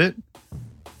actually read it,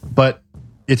 but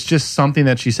it's just something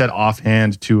that she said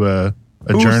offhand to a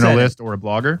journalist or a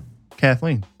blogger.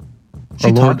 Kathleen,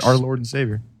 our Lord and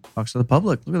Savior. Talks to the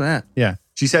public. Look at that. Yeah.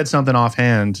 She said something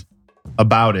offhand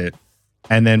about it,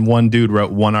 and then one dude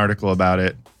wrote one article about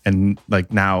it, and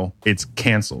like now it's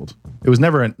canceled. It was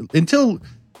never until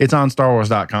it's on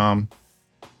StarWars.com.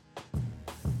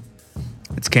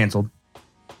 It's canceled.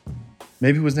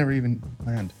 Maybe it was never even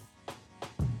planned.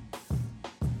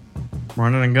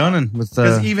 Running and gunning with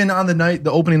because even on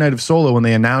the opening night of Solo, when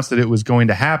they announced that it was going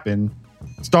to happen,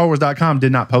 StarWars.com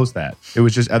did not post that. It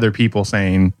was just other people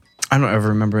saying. I don't ever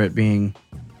remember it being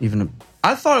even.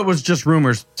 I thought it was just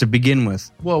rumors to begin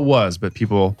with. Well, it was, but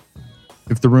people,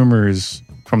 if the rumor is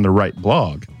from the right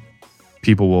blog,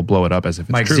 people will blow it up as if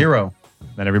it's Mike true. Zero.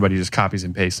 Then everybody just copies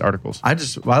and pastes articles. I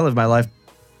live my life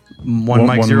one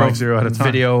Mike Zero at a time.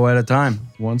 video at a time.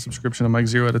 One subscription to Mike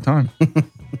Zero at a time. Can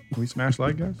we smash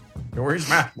like, guys? We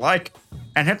smash like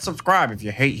and hit subscribe if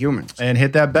you hate humans. And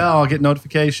hit that bell. Get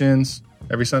notifications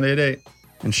every Sunday at 8.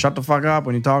 And shut the fuck up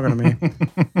when you're talking to me.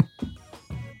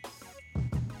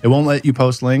 It won't let you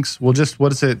post links. We'll just,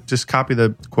 what is it? Just copy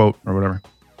the quote or whatever.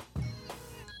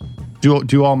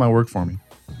 Do all my work for me.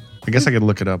 I guess I could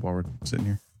look it up while we're sitting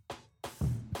here.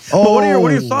 Oh, but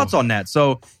what are your thoughts on that?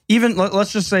 So even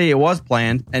let's just say it was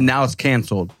planned and now it's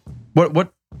canceled. What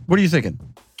are you thinking?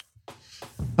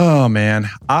 Oh man,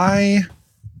 I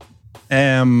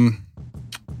am.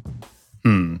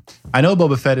 I know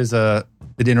Boba Fett is an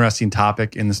interesting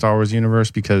topic in the Star Wars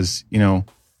universe because, you know,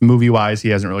 movie wise, he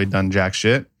hasn't really done jack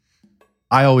shit.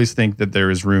 I always think that there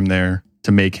is room there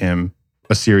to make him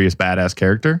a serious badass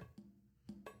character.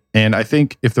 And I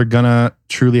think if they're gonna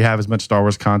truly have as much Star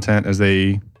Wars content as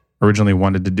they originally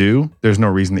wanted to do, there's no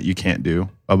reason that you can't do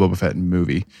a Boba Fett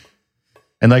movie.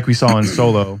 And like we saw in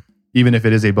Solo, even if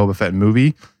it is a Boba Fett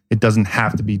movie, it doesn't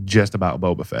have to be just about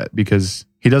Boba Fett because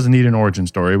he doesn't need an origin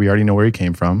story. We already know where he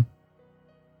came from.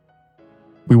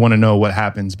 We want to know what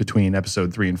happens between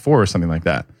episode 3 and 4 or something like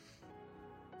that.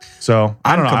 So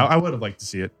I don't know. I would have liked to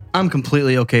see it. I'm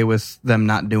completely okay with them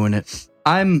not doing it.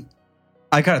 I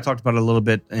kind of talked about it a little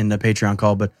bit in the Patreon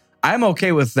call, but I'm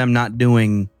okay with them not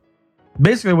doing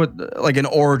basically what like an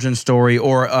origin story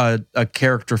or a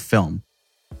character film.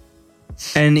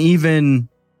 And even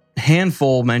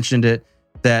Handful mentioned it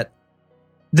that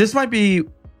this might be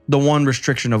the one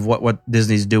restriction of what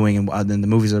Disney's doing and the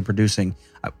movies they're producing.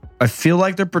 I feel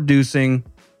like they're producing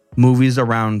movies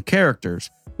around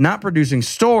characters, not producing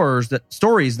stories that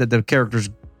the characters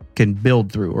can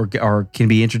build through or can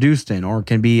be introduced in or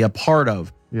can be a part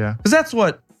of. Yeah. Because that's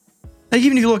what, like,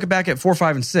 even if you look back at 4,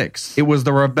 5, and 6, it was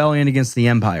the rebellion against the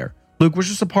Empire. Luke was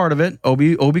just a part of it.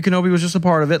 Obi Kenobi was just a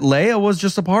part of it. Leia was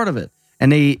just a part of it.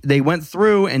 And they went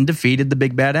through and defeated the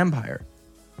big bad Empire.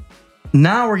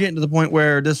 Now we're getting to the point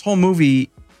where this whole movie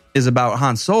is about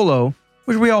Han Solo,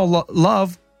 which we all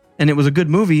love, and it was a good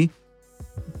movie.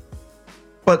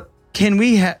 But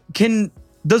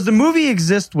does the movie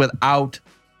exist without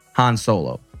Han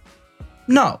Solo?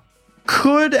 No.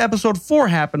 Could episode 4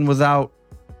 happen without?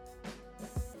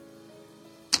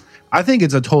 I think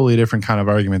it's a totally different kind of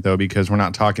argument, though, because we're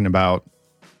not talking about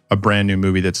a brand new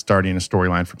movie that's starting a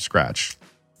storyline from scratch.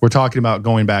 We're talking about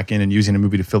going back in and using a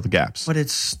movie to fill the gaps. But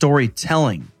it's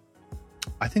storytelling.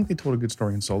 I think they told a good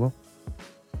story in Solo.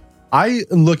 I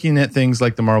am looking at things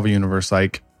like the Marvel Universe,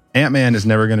 like Ant-Man is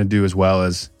never going to do as well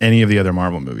as any of the other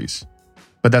Marvel movies.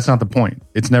 But that's not the point.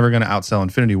 It's never going to outsell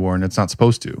Infinity War, and it's not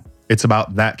supposed to. It's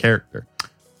about that character.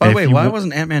 By the way, why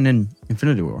wasn't Ant-Man in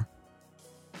Infinity War?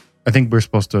 I think we're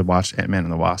supposed to watch Ant-Man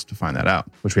and the Wasp to find that out,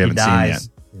 which we haven't seen yet.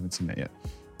 We haven't seen that yet.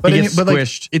 But, He gets like,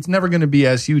 squished. it's never going to be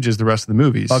as huge as the rest of the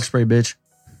movies. Bug spray, bitch.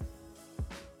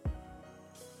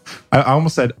 I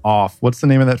almost said off. What's the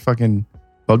name of that fucking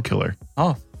bug killer?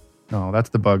 Oh, No, that's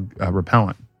the bug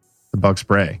repellent. The bug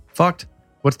spray. fucked.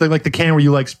 What's the can where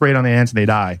you like spray it on the ants and they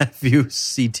die?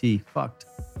 FUCT. Fucked.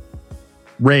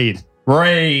 Raid.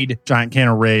 Giant can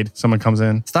of Raid. Someone comes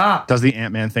in. Stop. Does the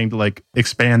Ant-Man thing to like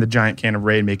expand the giant can of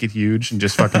Raid, make it huge, and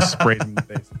just fucking spray it in the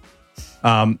face.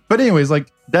 But anyways,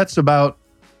 like that's about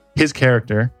his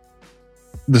character,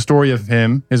 the story of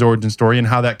him, his origin story, and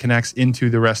how that connects into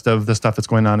the rest of the stuff that's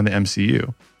going on in the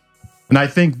MCU. And I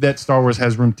think that Star Wars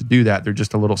has room to do that. They're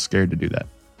just a little scared to do that.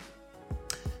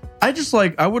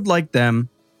 I would like them.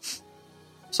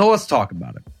 So let's talk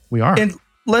about it. We are. And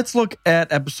let's look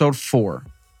at episode 4.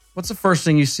 What's the first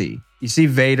thing you see? You see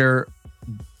Vader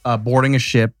boarding a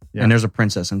ship, Yeah. and there's a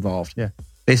princess involved. Yeah.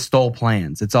 They stole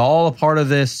plans. It's all a part of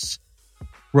this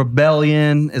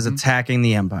rebellion is attacking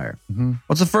the Empire.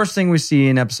 What's the first thing we see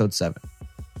in episode 7?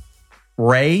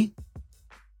 Rey?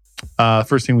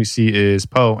 First thing we see is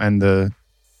Poe and the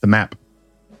map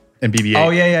and BB-8. Oh,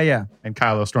 yeah. And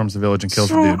Kylo storms the village and kills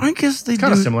the So dude. I guess they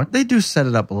Kinda do, similar. They do set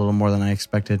it up a little more than I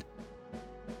expected.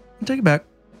 I'll take it back.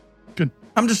 Good.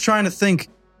 I'm just trying to think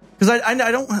because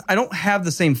I don't have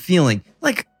the same feeling.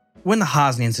 Like when the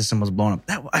Hosnian system was blown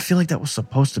up, I feel like that was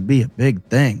supposed to be a big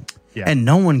thing. Yeah. And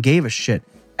no one gave a shit.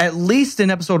 At least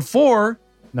in episode 4,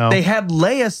 they had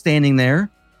Leia standing there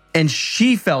and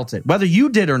she felt it. Whether you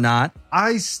did or not.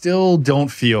 I still don't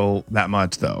feel that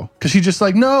much though. Because she's just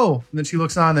like, no. And then she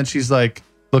looks on and then she's like,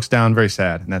 looks down very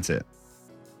sad. And that's it.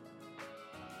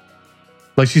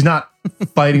 Like she's not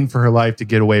fighting for her life to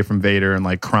get away from Vader and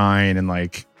like crying and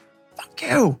like, fuck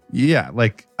you. Yeah.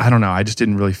 Like, I don't know. I just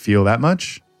didn't really feel that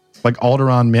much. Like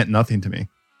Alderaan meant nothing to me.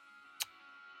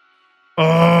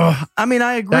 I mean,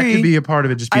 I agree. That could be a part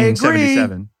of it just being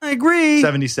 77. I agree.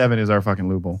 77 is our fucking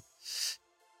loophole.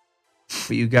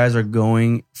 But you guys are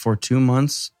going for 2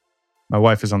 months. My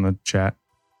wife is on the chat.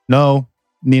 No,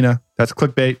 Nina, that's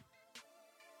clickbait.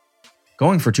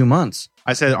 Going for 2 months.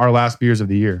 I said our last beers of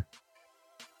the year.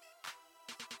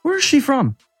 Where is she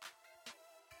from?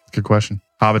 Good question.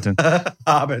 Hobbiton.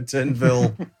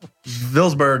 Hobbitonville.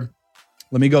 Villsburg.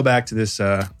 Let me go back to this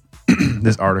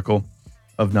this article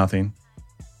of nothing.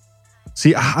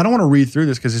 See, I don't want to read through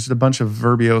this because it's just a bunch of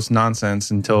verbose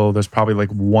nonsense until there's probably like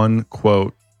one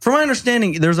quote. From my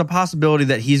understanding, there's a possibility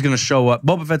that he's going to show up.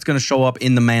 Boba Fett's going to show up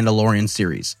in the Mandalorian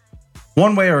series,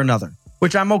 one way or another,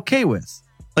 which I'm okay with.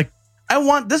 Like,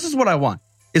 this is what I want,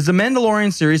 is the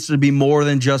Mandalorian series to be more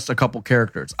than just a couple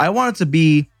characters. I want it to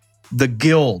be the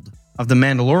guild of the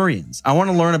Mandalorians. I want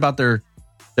to learn about their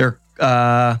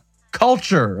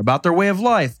culture, about their way of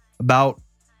life, about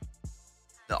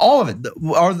all of it.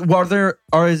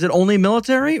 Is it only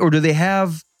military, or do they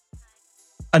have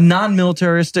a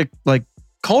non-militaristic like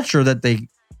culture that they? You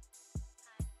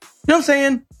know what I'm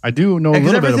saying? I do know a little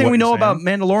bit of everything what we know you're about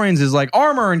saying. Mandalorians is like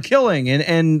armor and killing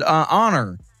and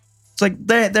honor. It's like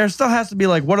there still has to be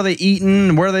like, what are they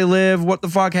eating? Where they live? What the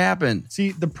fuck happened?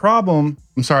 See, the problem,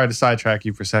 I'm sorry to sidetrack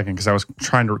you for a second because I was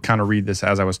trying to kind of read this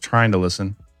as I was trying to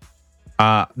listen.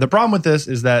 The problem with this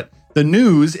is that the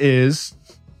news is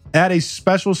at a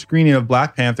special screening of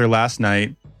Black Panther last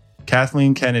night,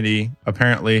 Kathleen Kennedy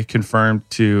apparently confirmed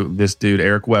to this dude,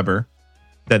 Eric Weber,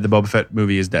 that the Boba Fett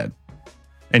movie is dead.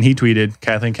 And he tweeted,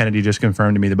 Kathleen Kennedy just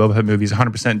confirmed to me the Boba Fett movie is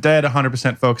 100% dead,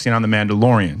 100% focusing on the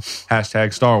Mandalorian.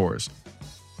 # Star Wars.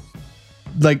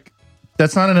 Like,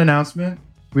 that's not an announcement.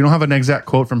 We don't have an exact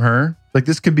quote from her. Like,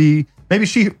 this could be, maybe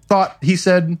she thought he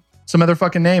said some other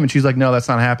fucking name and she's like, no, that's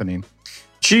not happening.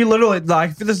 She literally,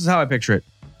 like, this is how I picture it.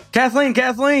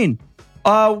 Kathleen,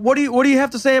 what do you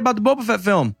have to say about the Boba Fett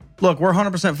film? Look, we're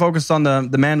 100% focused on the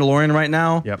Mandalorian right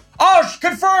now. Yep. Oh,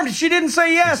 confirmed. She didn't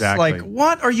say yes. Exactly. Like,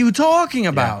 what are you talking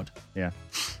about? Yeah,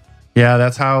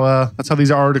 that's how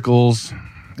these articles,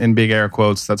 in big air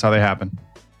quotes, that's how they happen.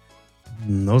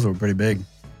 Those were pretty big.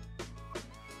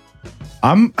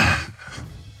 I'm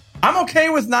okay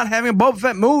with not having a Boba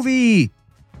Fett movie.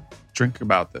 drink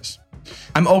about this.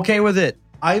 I'm okay with it.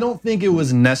 I don't think it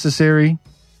was necessary,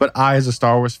 but I, as a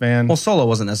Star Wars fan, Well, Solo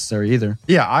wasn't necessary either.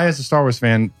 yeah, I, as a Star Wars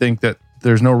fan, think that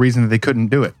there's no reason that they couldn't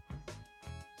do it.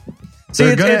 See,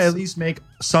 They're it's- going to it's- at least make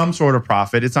some sort of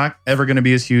profit. It's not ever going to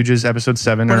be as huge as Episode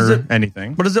 7 But is or it-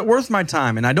 anything. But is it worth my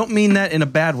time? And I don't mean that in a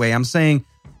bad way. I'm saying,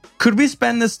 could we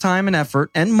spend this time and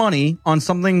effort and money on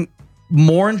something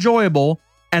more enjoyable?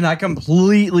 And I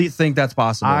completely think that's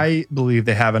possible. I believe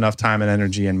they have enough time and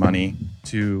energy and money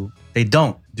to They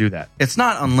don't. do that. It's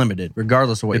not unlimited,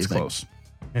 regardless of what It's you think. close.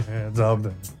 It's up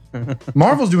there.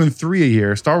 Marvel's doing 3 a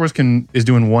year. Star Wars is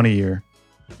doing 1 a year.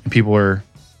 And people are...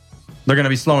 They're going to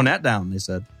be slowing that down, they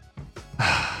said.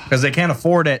 Because they can't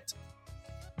afford it.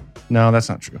 No, that's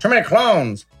not true. Too many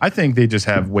clones. I think they just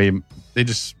have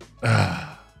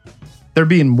they're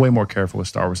being way more careful with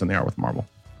Star Wars than they are with Marvel.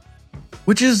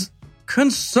 Which is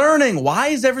concerning. Why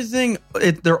is everything...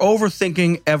 they're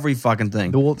overthinking every fucking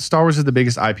thing. Well, Star Wars is the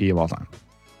biggest IP of all time.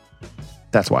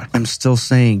 That's why. I'm still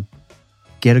saying,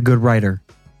 get a good writer.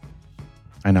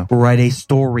 I know. Write a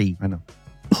story. I know.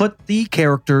 Put the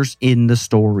characters in the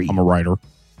story. I'm a writer.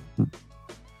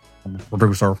 I'm a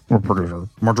producer. I'm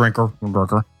a drinker. I'm a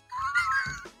worker.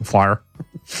 Flyer.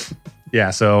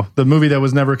 Yeah, so the movie that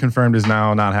was never confirmed is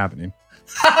now not happening.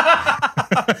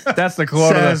 That's the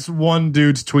quote. Says one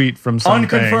dude's tweet from something.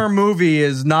 Unconfirmed movie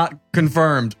is not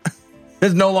confirmed.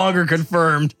 It's no longer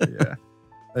confirmed. Yeah.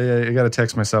 I got to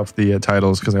text myself the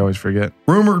titles because I always forget.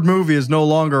 Rumored movie is no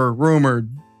longer rumored.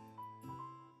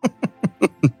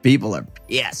 People are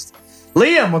pissed.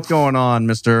 Liam, what's going on,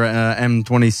 Mr.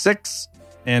 M26?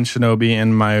 And Shinobi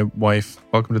and my wife.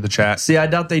 Welcome to the chat. See, I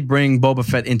doubt they'd bring Boba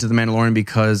Fett into The Mandalorian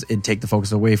because it'd take the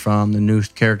focus away from the new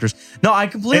characters. No, I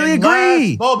completely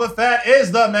agree. Boba Fett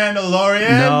is the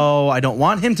Mandalorian. No, I don't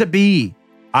want him to be.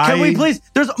 Can we please?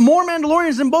 There's more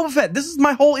Mandalorians than Boba Fett. This is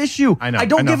my whole issue. I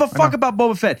don't give a fuck about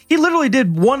Boba Fett. He literally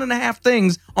did 1.5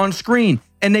 things on screen,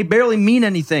 and they barely mean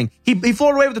anything. He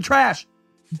floated away with the trash.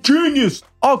 Genius.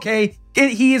 Okay,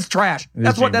 he is trash.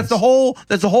 That's the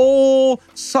whole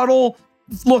subtle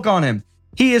look on him.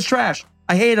 He is trash.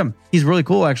 I hate him. He's really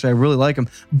cool, actually. I really like him.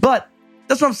 But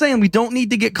that's what I'm saying. We don't need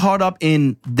to get caught up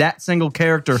in that single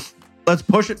character. Let's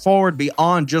push it forward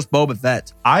beyond just Boba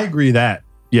Fett. I agree that.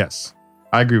 Yes.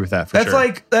 I agree with that for sure. That's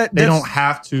like that. They don't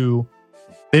have to.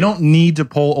 They don't need to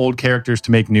pull old characters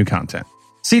to make new content.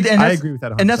 See, and I agree with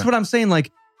that 100%. And that's what I'm saying.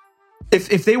 Like,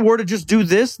 if they were to just do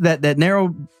this, that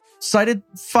narrow-sighted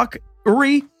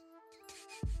fuckery,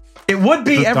 it would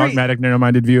be every dogmatic,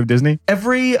 narrow-minded view of Disney.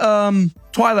 Every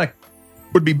Twi'lek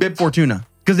would be Bib Fortuna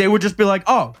because they would just be like,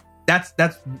 oh, that's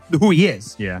who he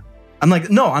is. Yeah. I'm like,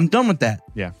 no, I'm done with that.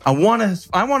 Yeah. I want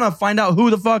to find out who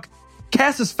the fuck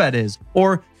Cassis Fett is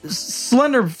or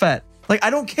Slender Fett. Like, I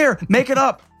don't care. Make it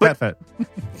up. But Fett.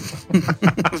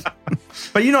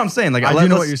 But you know what I'm saying. Like, I do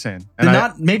know what you're saying.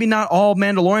 And maybe not all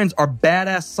Mandalorians are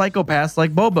badass psychopaths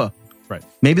like Boba. Right.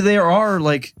 Maybe there are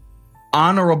like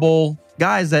honorable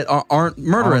guys that aren't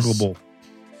murderous. Honorable.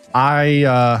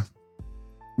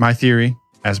 My theory,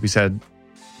 as we said,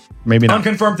 maybe not.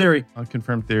 Unconfirmed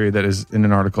theory that is in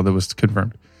an article that was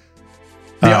confirmed.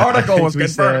 The article was confirmed.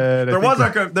 Said,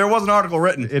 there was an article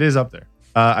written. It is up there.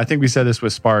 I think we said this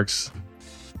with Sparks.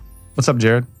 What's up,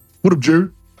 Jared? What up,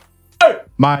 Jared? Hey!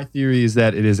 My theory is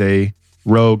that it is a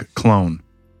rogue clone.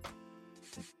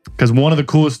 Because one of the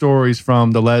coolest stories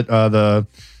from the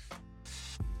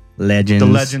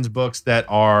Legends books that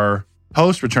are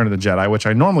post Return of the Jedi, which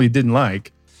I normally didn't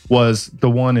like, was the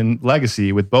one in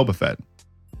Legacy with Boba Fett.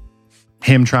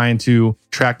 Him trying to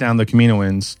track down the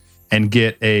Kaminoans and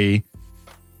get an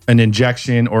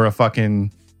injection or a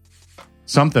fucking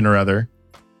something or other.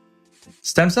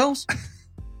 Stem cells?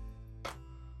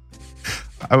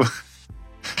 I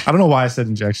don't know why I said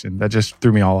injection. That just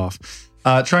threw me all off.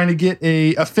 Trying to get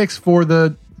a fix for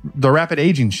the rapid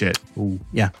aging shit. Ooh,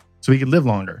 yeah. So he could live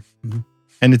longer. Mm-hmm.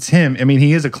 And it's him. I mean,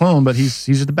 he is a clone, but he's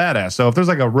just a badass. So if there's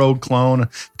like a rogue clone,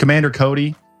 Commander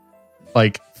Cody,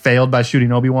 like failed by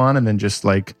shooting Obi-Wan and then just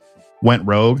like went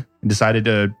rogue and decided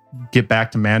to get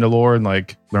back to Mandalore and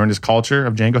like learn his culture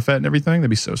of Jango Fett and everything,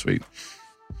 that'd be so sweet.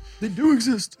 They do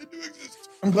exist.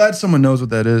 I'm glad someone knows what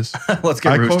that is. Let's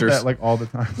get roosters. I quote that like all the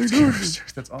time. Let's get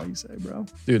roosters. That's all you say, bro.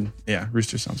 Dude, yeah,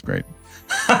 rooster sounds great.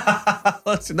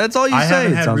 That's all you say. I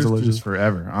haven't had sounds roosters delicious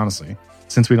forever, honestly,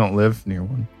 since we don't live near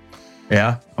one.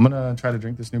 Yeah. I'm going to try to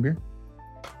drink this new beer.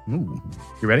 Ooh.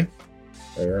 You ready?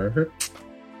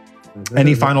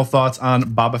 Any final thoughts on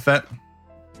Boba Fett?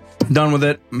 Done with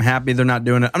it. I'm happy they're not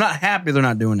doing it. I'm not happy they're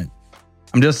not doing it.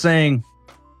 I'm just saying,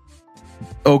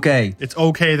 okay. It's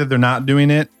okay that they're not doing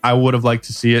it. I would have liked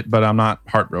to see it, but I'm not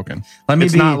heartbroken.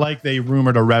 It's not like they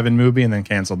rumored a Revan movie and then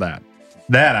canceled that.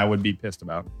 That I would be pissed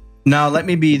about. Now, let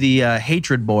me be the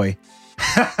hatred boy.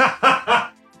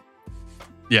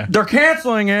 Yeah. They're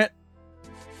canceling it.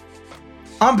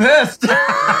 I'm pissed.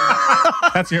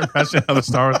 That's your impression of a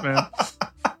Star Wars fan?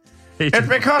 It's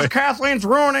because Kathleen's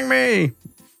ruining me.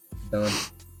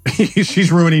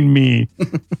 She's ruining me.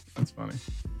 That's funny.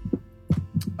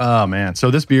 Oh, man. So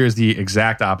this beer is the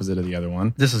exact opposite of the other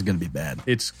one. This is going to be bad.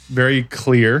 It's very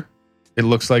clear. It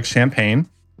looks like champagne.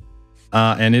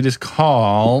 And it is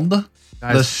called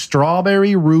the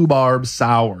Strawberry Rhubarb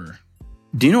Sour.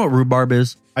 Do you know what rhubarb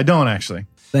is? I don't actually.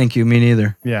 Thank you. Me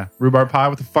neither. Yeah. Rhubarb pie.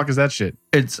 What the fuck is that shit?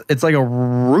 It's like a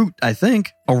root, I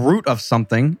think. A root of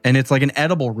something. And it's like an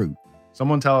edible root.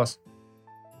 Someone tell us.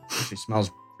 She smells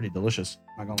pretty delicious.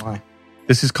 Not gonna lie.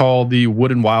 This is called the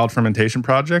Wood and Wild Fermentation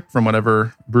Project from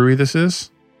whatever brewery this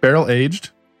is. Barrel aged.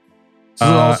 This is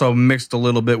also mixed a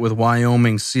little bit with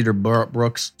Wyoming Cedar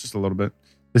Brooks. Just a little bit.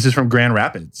 This is from Grand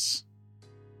Rapids.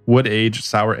 Wood aged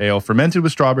sour ale fermented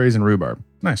with strawberries and rhubarb.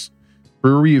 Nice.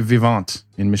 Brewery Vivant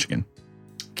in Michigan.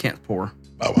 Can't pour.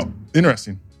 Oh, well.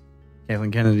 Interesting.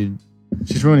 Kathleen Kennedy.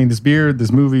 She's ruining this beer,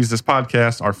 this movies, this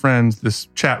podcast, our friends, this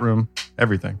chat room,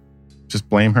 everything. Just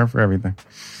blame her for everything.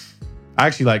 I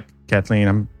actually like Kathleen.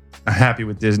 I'm happy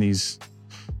with Disney's.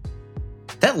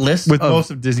 That list with most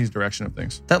of Disney's direction of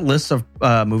things. That list of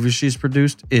movies she's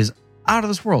produced is out of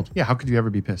this world. Yeah, how could you ever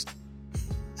be pissed?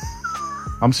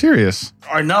 I'm serious.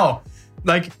 I know.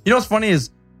 Like, you know what's funny is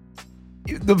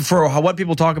for what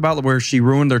people talk about where she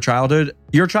ruined their childhood,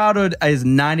 your childhood is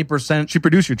 90%. She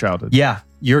produced your childhood. Yeah,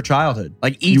 your childhood.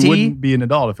 Like You E.T. wouldn't be an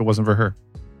adult if it wasn't for her.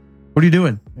 What are you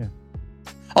doing? Yeah.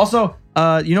 Also,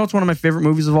 you know what's one of my favorite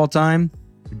movies of all time?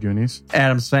 The Goonies.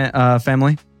 Addams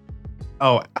Family.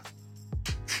 Oh,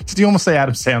 did you almost say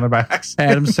Adam Sandler by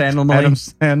accident? Addams Family.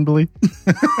 Addams Family.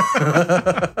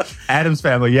 Addams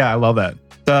Family. Yeah, I love that.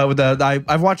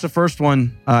 I've watched the first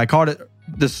one. I caught it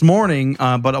this morning,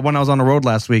 but when I was on the road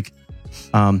last week.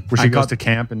 Where she goes to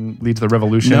camp and leads the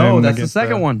revolution. No, and that's the against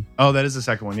second one. Oh, that is the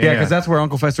second one. Yeah, because that's where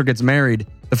Uncle Fester gets married.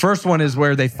 The first one is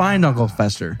where they find Uncle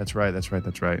Fester. That's right.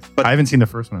 But I haven't seen the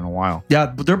first one in a while. Yeah,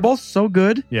 but they're both so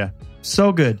good. Yeah.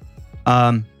 So good.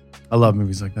 I love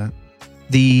movies like that.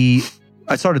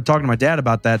 I started talking to my dad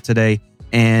about that today,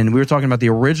 and we were talking about the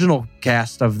original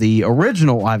cast of the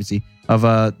original, obviously, of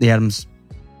the Addams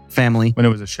Family. When it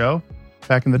was a show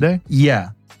back in the day? Yeah.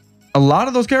 A lot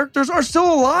of those characters are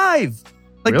still alive.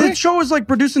 Like, Really? that show was like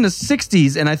produced in the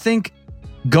 60s, and I think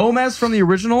Gomez from the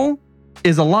original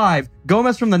is alive.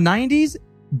 Gomez from the 90s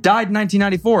died in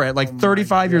 1994 at like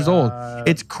 35 years old.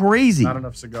 It's crazy. Not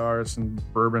enough cigars and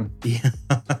bourbon. Yeah.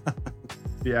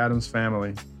 The Addams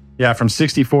Family. Yeah, from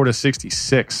 64 to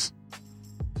 66.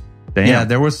 Damn. Yeah,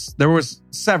 there was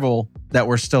several that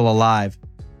were still alive.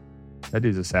 That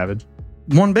dude's a savage.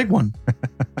 One big one.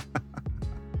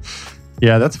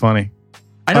 Yeah, that's funny.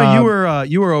 I know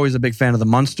you were always a big fan of the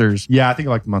Munsters. Yeah, I think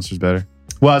I like the Munsters better.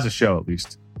 Well, as a show, at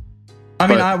least. I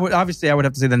mean, I would have to say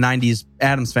the 90s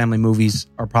Addams Family movies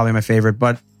are probably my favorite,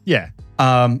 but Yeah.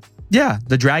 yeah,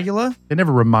 the Dracula. They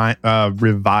never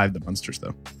revived the Munsters,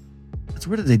 though. It's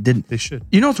weird that they didn't. They should.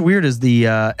 You know what's weird is the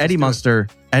Eddie Munster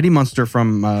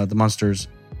from the Munsters.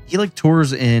 He like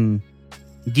tours in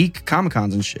geek Comic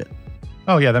Cons and shit.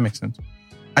 Oh, yeah, that makes sense.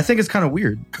 I think it's kind of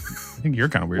weird. I think you're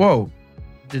kind of weird. Whoa,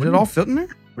 did it all fit in there?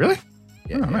 Really?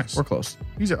 Yeah, Oh, nice. We're close.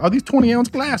 These are these 20-ounce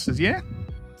glasses, yeah?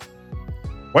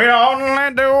 We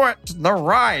only do it the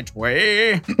right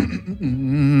way.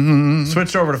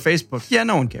 Switched over to Facebook. Yeah,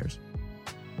 no one cares.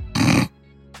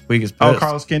 We just Oh, pissed.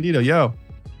 Carlos Candido, yo.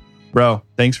 Bro,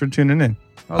 thanks for tuning in.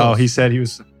 Oh, he said he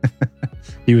was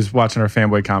he was watching our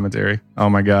fanboy commentary. Oh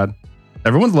my God.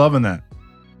 Everyone's loving that.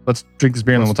 Let's drink this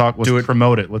beer and then we'll talk. Let's do it.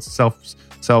 Promote it. Let's selfless.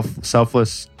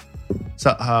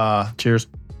 Cheers.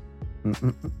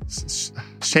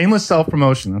 Shameless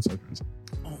self-promotion. That's what I'm saying.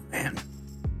 Oh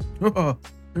man.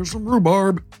 There's some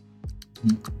rhubarb.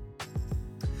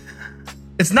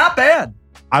 It's not bad.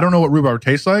 I don't know what rhubarb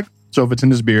tastes like, so if it's in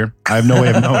this beer, I have no way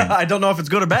of knowing. I don't know if it's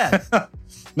good or bad.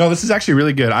 No, this is actually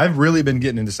really good. I've really been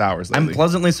getting into sours I'm lately.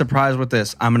 pleasantly surprised with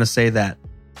this. I'm going to say that.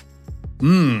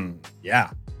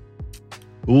 Yeah.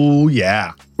 Ooh,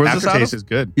 yeah. Where's this out Aftertaste of? is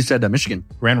good. You said Michigan.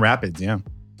 Grand Rapids, yeah.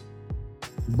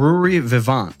 Brewery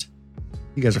Vivant.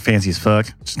 You guys are fancy as fuck.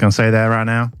 Just gonna say that right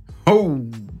now. Oh,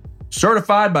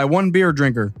 certified by one beer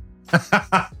drinker.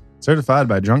 Certified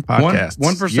by Drunk Podcasts.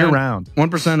 1% year round.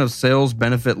 1% of sales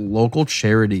benefit local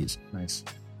charities. Nice.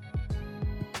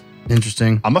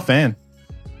 Interesting. I'm a fan.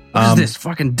 What is this?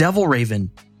 Fucking Devil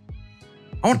Raven.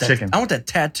 I want that chicken. I want that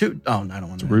tattoo. Oh, no, I don't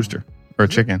want It's a rooster or a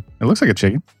chicken. It looks like a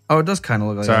chicken. Oh, it does kind of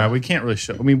look like Sorry, that. we can't really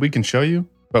show. I mean, we can show you,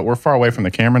 but we're far away from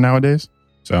the camera nowadays.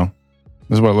 So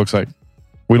this is what it looks like.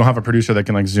 We don't have a producer that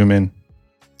can like zoom in.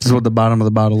 This is what the bottom of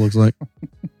the bottle looks like.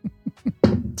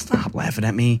 Stop laughing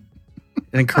at me.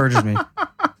 It encourages me.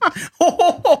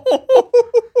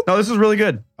 No, this is really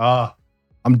good.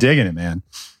 I'm digging it, man.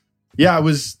 Yeah, it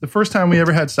was the first time we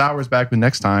ever had sours back with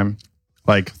Next Time,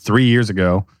 like 3 years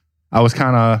ago. I was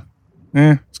kind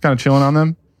of chilling on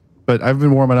them, but I've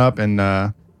been warming up,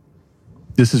 and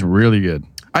this is really good.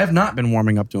 I have not been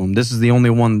warming up to them. This is the only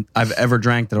one I've ever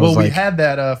drank that I was Well, like, we had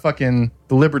that fucking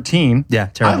the Libertine. yeah,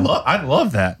 terrible. I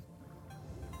love that.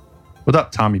 What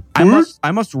up, Tommy?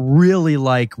 I must really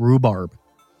like rhubarb.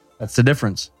 That's the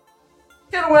difference.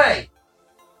 Get away.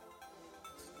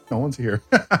 No one's here.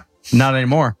 Not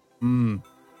anymore. No,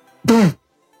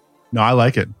 I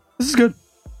like it. This is good.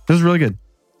 This is really good.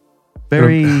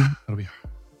 Very. It'll be.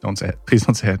 Don't say it. Please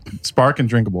don't say it. Spark and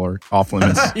drinkable are off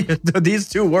limits. These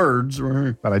two words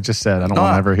were. But I just said I don't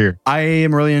want to ever hear. I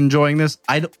am really enjoying this.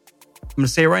 I'm going to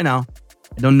say it right now.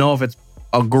 I don't know if it's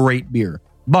a great beer,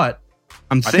 but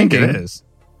I'm thinking I think it is.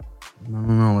 I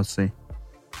don't know. Let's see.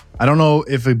 I don't know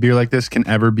if a beer like this can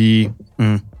ever be.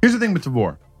 Here's the thing with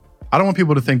Tavour. I don't want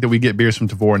people to think that we get beers from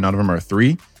Tavour and none of them are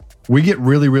 3. We get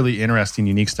really, really interesting,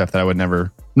 unique stuff that I would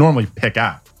never normally pick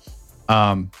out.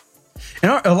 And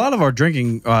a lot of our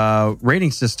drinking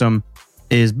rating system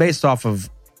is based off of,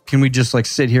 can we just like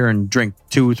sit here and drink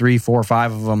 2, 3, 4,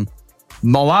 5 of them? A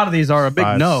lot of these are a big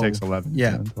 5, no. 6, 11.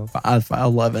 Yeah, 10, 12. 5,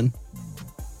 11.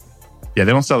 Yeah,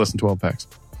 they don't sell this in 12 packs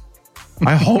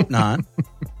I hope not.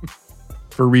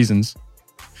 for reasons.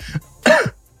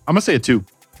 I'm going to say a 2.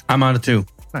 I'm on a 2.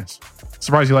 Nice.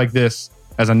 Surprised you like this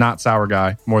as a not sour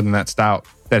guy more than that stout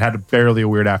that had barely a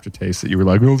weird aftertaste that you were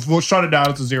like, oh, we'll shut it down.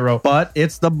 It's a 0. But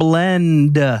it's the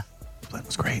blend. The blend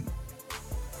was great.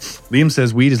 Liam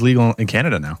says weed is legal in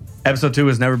Canada now. Episode 2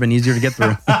 has never been easier to get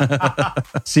through.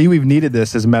 See, we've needed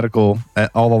this as medical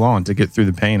all along to get through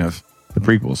the pain of the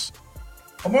prequels.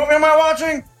 What movie am I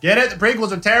watching? Get it? The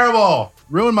prequels are terrible.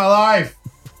 Ruined my life.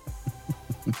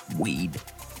 Weed.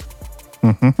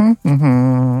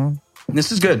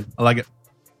 This is good. I like it.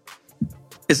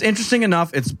 It's interesting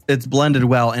enough. It's blended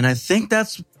well. And I think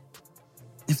that's,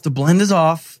 if the blend is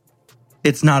off,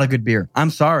 it's not a good beer.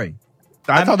 I'm sorry.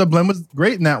 I thought the blend was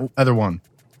great in that other one.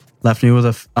 Left me with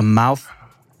a mouth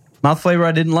flavor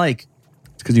I didn't like.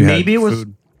 It's because you Maybe had it was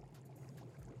food.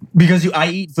 because I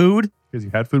eat food. Because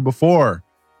you had food before.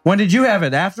 When did you have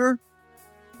it? After?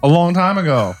 A long time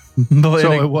ago. But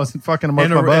So it wasn't fucking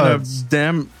amongst my buds.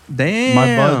 Damn.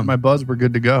 My buds were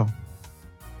good to go.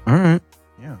 All right.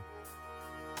 Yeah.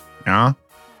 Yeah.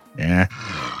 Yeah.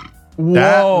 Whoa.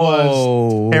 That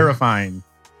was terrifying.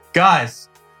 Guys.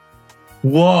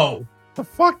 Whoa. The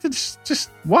fuck did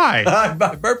just why?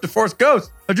 I burped to Force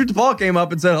Ghost. A Drew DePaul came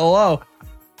up and said hello.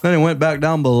 Then it went back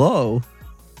down below.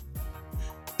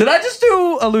 Did I just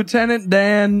do a Lieutenant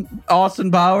Dan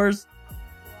Austin Powers?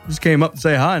 Just came up to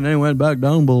say hi and then he went back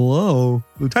down below.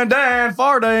 Lieutenant Dan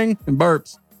farting and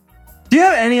burps. Do you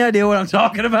have any idea what I'm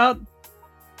talking about?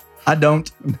 I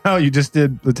don't. No, you just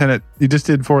did Lieutenant. You just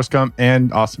did Forrest Gump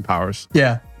and Austin Powers.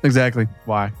 Yeah, exactly.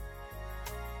 Why?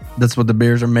 That's what the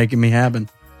beers are making me happen.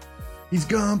 He's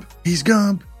Gump. He's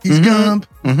Gump. He's Gump.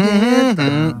 His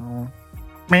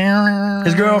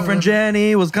girlfriend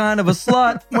Jenny was kind of a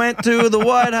slut. Went to the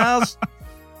White House.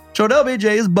 Showed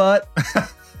LBJ's butt.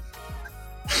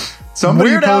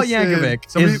 Weird Al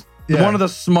Yankovic is one of the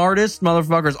smartest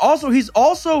motherfuckers.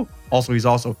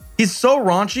 He's so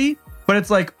raunchy, but it's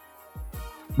like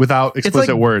without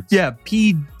explicit words. Yeah,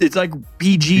 it's like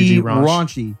PG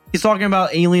raunchy. He's talking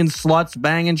about alien sluts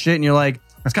banging shit, and you're like,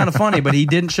 it's kind of funny, but he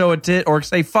didn't show a tit or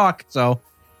say fuck. So,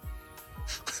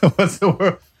 what's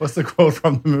the quote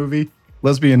from the movie?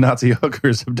 Lesbian Nazi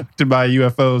hookers abducted by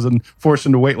UFOs and forced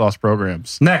into weight loss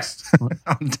programs. Next,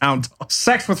 on Down Talk.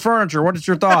 Sex with furniture. What is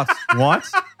your thoughts? What?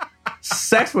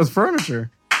 Sex with furniture.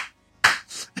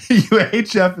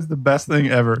 UHF is the best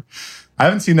thing ever. I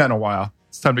haven't seen that in a while.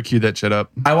 It's time to cue that shit up.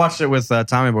 I watched it with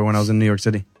Tommy Boy when I was in New York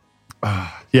City.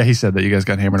 Yeah, he said that you guys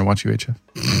got hammered and watched UHF.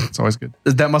 It's always good.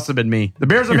 That must have been me. The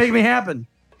beers are making me happen.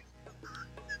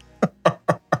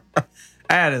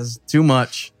 That is too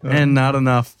much and not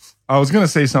enough. I was gonna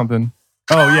say something.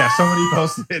 Oh yeah, somebody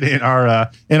posted in our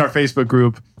Facebook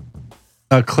group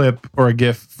a clip or a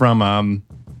GIF from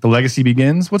The Legacy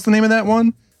Begins. What's the name of that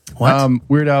one? What?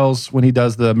 Weird Al's when he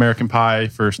does the American Pie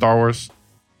for Star Wars.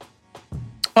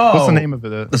 Oh, what's the name of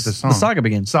the song? The Saga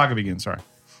Begins. Saga Begins. Sorry,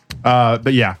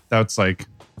 but yeah, that's like,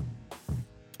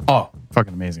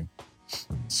 fucking amazing.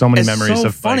 So many memories so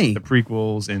of funny. Like, the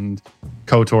prequels and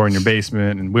KOTOR in your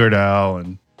basement and Weird Al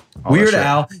and all Weird that shit.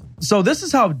 Al. So this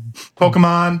is how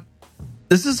Pokemon.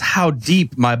 This is how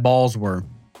deep my balls were.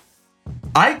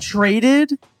 I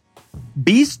traded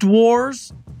Beast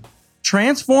Wars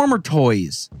Transformer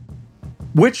toys,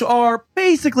 which are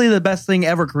basically the best thing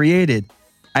ever created.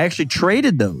 I actually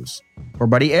traded those for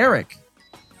buddy Eric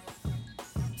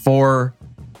for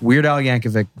Weird Al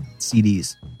Yankovic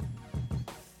CDs.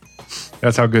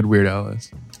 That's how good Weird Al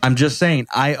is. I'm just saying,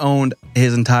 I owned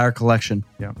his entire collection.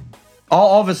 Yeah.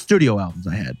 All of his studio albums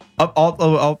I had.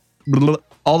 All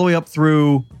the way up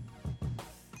through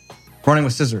Running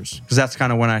with Scissors. Because that's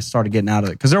kind of when I started getting out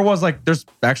of it. Because there's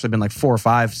actually been like 4 or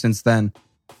 5 since then.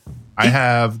 I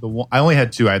have I only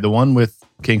had 2. I had the one with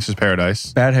Gangsta's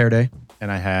Paradise. Bad Hair Day.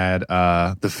 And I had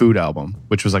the Food album,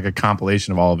 which was like a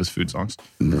compilation of all of his food songs.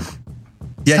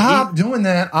 Yeah, Stop doing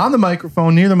that on the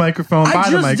microphone, near the microphone, by the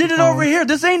microphone. I just did it over here.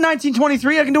 This ain't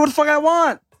 1923. I can do what the fuck I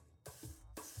want.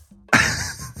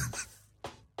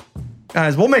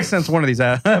 Guys, we'll make sense one of these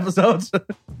episodes.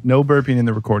 No burping in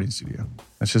the recording studio.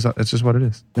 That's just what it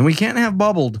is. And we can't have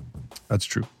bubbled. That's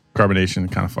true.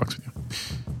 Carbonation kind of fucks with you.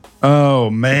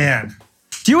 Oh, man.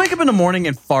 Do you wake up in the morning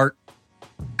and fart?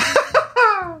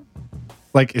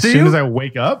 Like as soon as I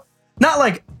wake up? Not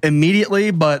like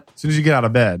immediately, but... As soon as you get out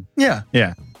of bed. Yeah.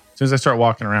 Yeah. As soon as I start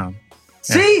walking around.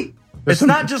 Yeah. See? It's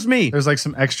not just me. There's like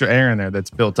some extra air in there that's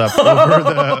built up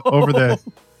over the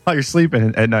while you're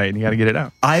sleeping at night and you got to get it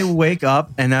out. I wake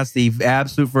up and that's the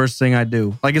absolute first thing I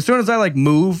do. Like as soon as I like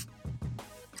move,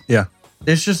 yeah,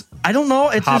 It's just, I don't know.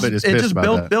 It's Hobbit just, is it pissed just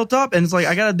about that. built up, and it's like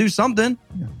I got to do something.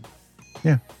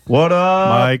 Yeah. What up,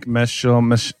 Mike Russo.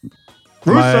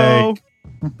 Russo?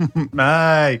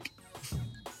 Mike.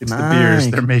 It's the beers.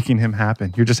 They're making him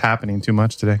happen. You're just happening too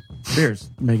much today. Beers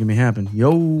making me happen.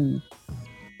 Yo.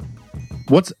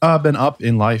 What's been up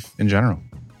in life in general?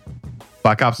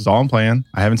 Black Ops is all I'm playing.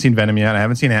 I haven't seen Venom yet. I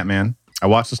haven't seen Ant-Man. I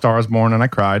watched The Star Is Born and I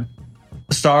cried.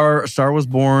 Star was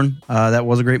born. That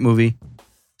was a great movie.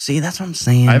 See, that's what I'm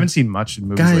saying. I haven't seen much in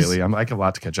movies Guys, lately. I'm like a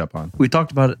lot to catch up on. We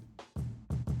talked about it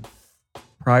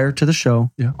prior to the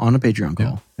show on a Patreon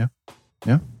call.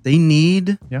 Yeah. They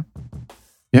need. Yeah.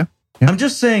 I'm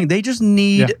just saying, they just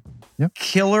need Yeah.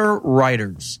 killer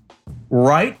writers.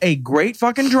 Write a great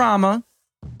fucking drama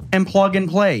and plug and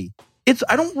play.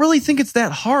 I don't really think it's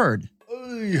that hard.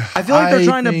 I feel like they're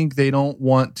trying I think they don't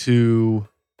want to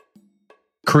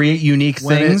create unique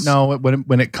things.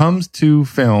 When it comes to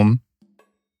film,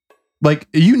 like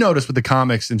you notice with the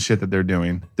comics and shit that they're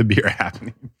doing, the beer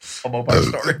happening.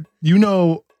 Story. You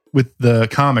know, with the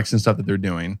comics and stuff that they're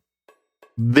doing,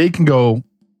 they can go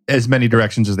as many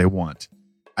directions as they want.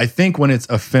 I think when it's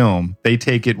a film, they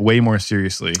take it way more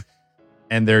seriously,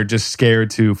 and they're just scared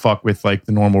to fuck with like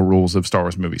the normal rules of Star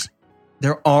Wars movies.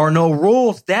 There are no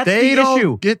rules. That's the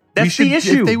issue. That's the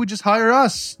issue. If they would just hire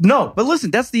us. No, but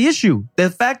listen, that's the issue. The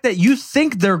fact that you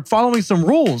think they're following some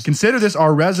rules. Consider this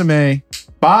our resume.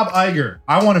 Bob Iger,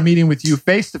 I want a meeting with you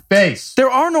face to face.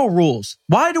 There are no rules.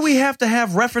 Why do we have to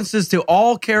have references to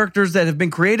all characters that have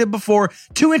been created before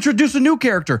to introduce a new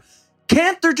character?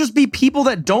 Can't there just be people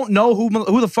that don't know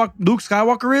who the fuck Luke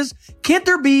Skywalker is? Can't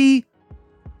there be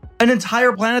an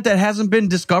entire planet that hasn't been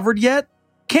discovered yet?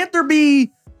 Can't there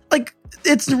be, like,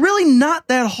 it's really not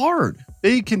that hard.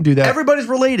 They can do that. Everybody's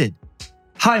related.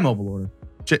 Hi, Mobile Order.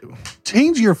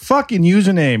 Change your fucking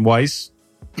username, Weiss.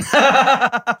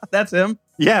 That's him?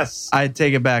 Yes. I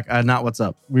take it back. Not what's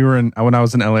up. When I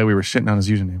was in LA, we were shitting on his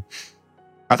username.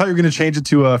 I thought you were going to change it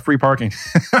to free parking.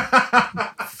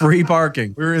 Free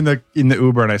parking. We were in the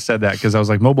Uber and I said that because I was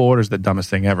like, Mobile Order is the dumbest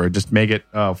thing ever. Just make it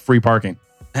free parking.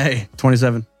 Hey,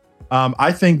 27.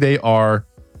 I think they are.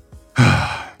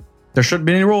 There shouldn't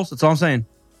be any rules. That's all I'm saying.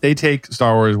 They take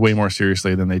Star Wars way more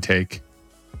seriously than they take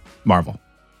Marvel.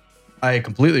 I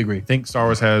completely agree. I think Star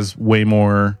Wars has way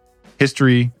more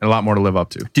history and a lot more to live up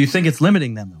to. Do you think it's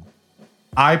limiting them, though?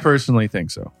 I personally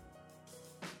think so.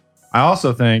 I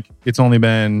also think it's only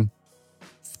been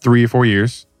 3 or 4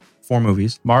 years. 4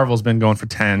 movies. Marvel's been going for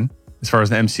 10 as far as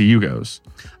the MCU goes.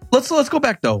 Let's go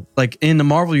back, though. Like, in the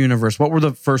Marvel universe, what were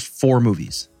the first 4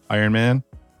 movies? Iron Man,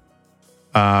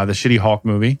 the shitty Hulk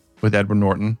movie with Edward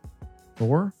Norton.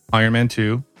 4? Iron Man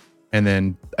 2. And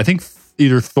then I think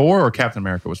either Thor or Captain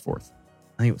America was 4th.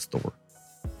 I think it was Thor.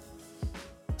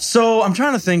 So I'm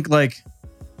trying to think, like,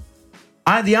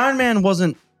 the Iron Man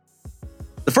wasn't...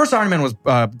 The first Iron Man was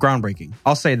groundbreaking.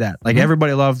 I'll say that. Like,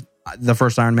 everybody loved the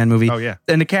first Iron Man movie. Oh, yeah.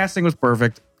 And the casting was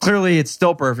perfect. Clearly, it's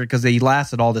still perfect because they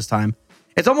lasted all this time.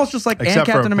 It's almost just like Except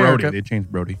Captain for America. Brody. They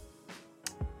changed Brody.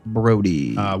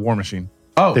 War Machine.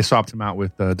 Oh. They swapped him out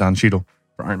with Don Cheadle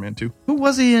for Iron Man 2. Who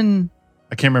was he in?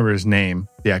 I can't remember his name,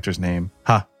 the actor's name.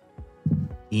 Huh.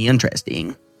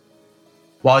 Interesting.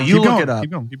 While you look it up.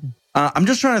 Keep going. I'm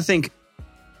just trying to think.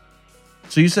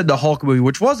 So you said the Hulk movie,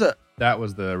 which was a... That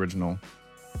was the original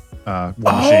War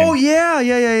Machine. Oh,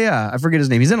 yeah. I forget his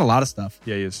name. He's in a lot of stuff.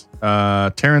 Yeah, he is.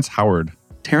 Terrence Howard.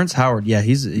 Terrence Howard. Yeah,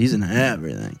 he's in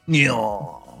everything. Yeah.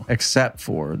 Except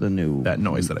for the new... That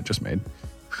noise that I just made.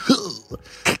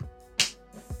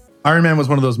 Iron Man was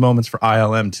one of those moments for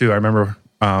ILM, too. I remember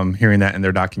hearing that in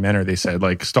their documentary. They said,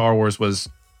 like, Star Wars was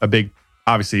a big...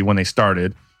 Obviously, when they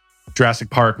started, Jurassic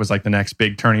Park was, like, the next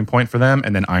big turning point for them.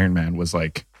 And then Iron Man was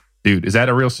like, dude, is that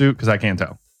a real suit? Because I can't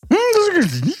tell.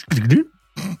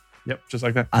 Yep, just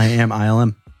like that. I am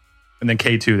ILM. And then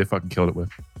K2, they fucking killed it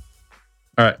with.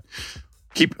 All right.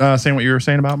 Keep saying what you were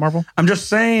saying about Marvel. I'm just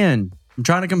saying. I'm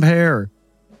trying to compare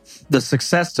the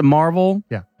success to Marvel,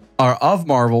 or of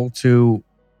Marvel, to...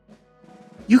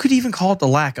 You could even call it the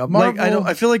lack of... Marvel. Like,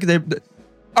 I feel like they...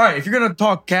 All right, if you're going to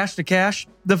talk cash to cash,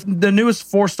 the newest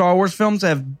 4 Star Wars films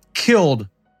have killed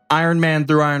Iron Man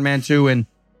through Iron Man 2 and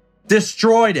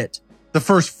destroyed it. The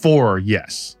first 4,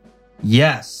 yes.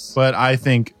 Yes. But I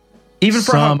think even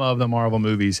for some of the Marvel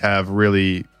movies have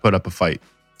really put up a fight.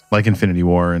 Like Infinity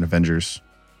War and Avengers.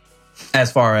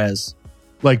 As far as...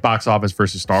 Like box office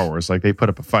versus Star Wars. Like they put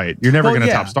up a fight. You're never going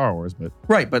to top Star Wars, but...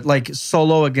 Right, but like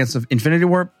Solo against Infinity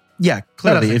War... Yeah,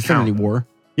 clearly Infinity War.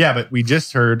 Yeah, but we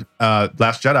just heard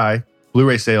Last Jedi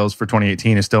Blu-ray sales for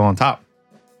 2018 is still on top.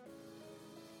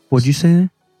 What'd you say there?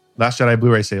 Last Jedi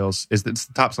Blu-ray sales it's the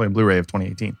top selling Blu-ray of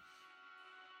 2018.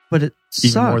 but it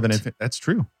even sucked. more than that's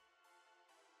true.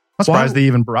 I'm surprised they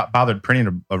even bothered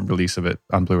printing a release of it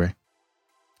on Blu-ray.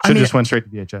 Should have just went straight to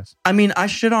VHS. I mean, I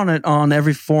shit on it on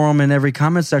every forum and every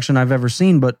comment section I've ever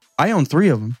seen, but I own 3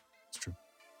 of them. It's true.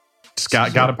 It's got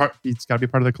to be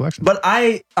part of the collection. But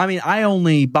I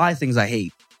only buy things I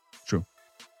hate. True.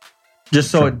 Just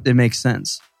so it makes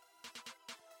sense.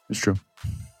 It's true.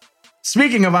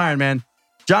 Speaking of Iron Man,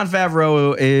 Jon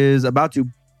Favreau is about to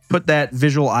put that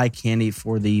visual eye candy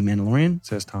for the Mandalorian.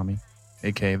 Says Tommy,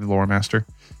 a.k.a. the lore master.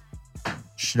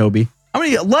 Shinobi. How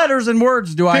many letters and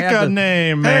words do I have? Pick a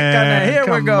name, man. Pick a name. Here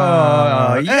we Come go.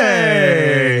 on.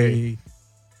 Yay.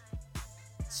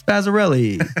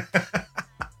 Spazzarelli.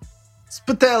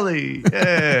 Spatelli.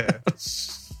 Yeah.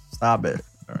 Stop it.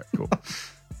 All right, cool.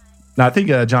 Now, I think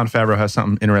Jon Favreau has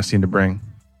something interesting to bring.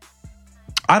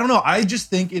 I don't know. I just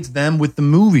think it's them with the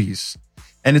movies.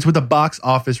 And it's with the box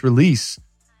office release.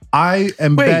 I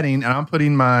am betting, and I'm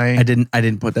putting my... I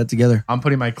didn't put that together. I'm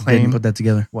putting my I claim... didn't put that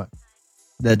together. What?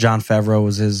 That Jon Favreau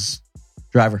was his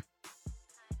driver.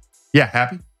 Yeah,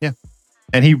 Happy. Yeah.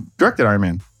 And he directed Iron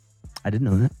Man. I didn't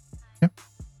know that. Yeah.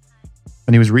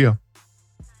 And he was Rio.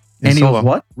 And he was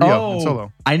what? Rio in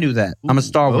Solo. I knew that. I'm a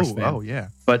Star Wars fan. Oh, yeah.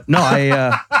 But no,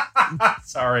 I...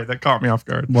 Sorry, that caught me off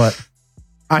guard. What?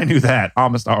 I knew that.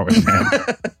 I'm a Star Wars fan.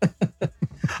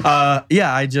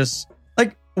 Yeah, I just...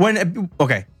 Like, when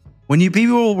you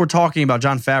people were talking about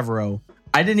Jon Favreau,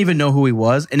 I didn't even know who he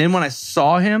was. And then when I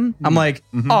saw him, I'm like,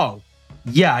 oh,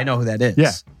 yeah, I know who that is.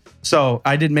 Yeah. So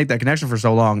I didn't make that connection for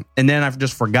so long. And then I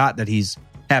just forgot that he's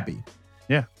Happy.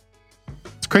 Yeah.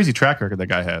 It's a crazy track record that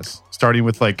guy has. Starting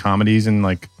with like comedies and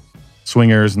like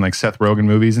swingers and like Seth Rogen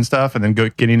movies and stuff. And then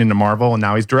getting into Marvel. And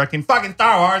now he's directing fucking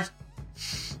Star Wars.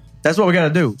 That's what we got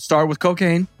to do. Start with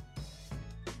cocaine.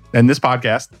 And this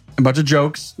podcast. A bunch of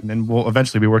jokes. And then we'll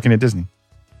eventually be working at Disney.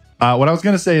 What I was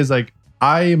going to say is like,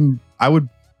 I would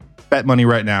bet money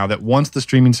right now that once the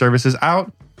streaming service is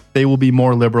out, they will be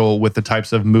more liberal with the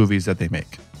types of movies that they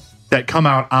make that come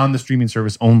out on the streaming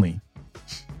service only.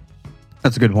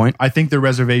 That's a good point. I think their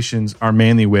reservations are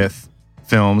mainly with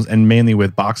films and mainly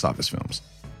with box office films.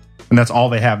 And that's all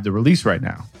they have to release right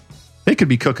now. They could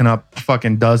be cooking up a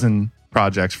fucking dozen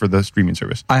projects for the streaming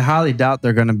service. I highly doubt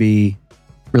they're going to be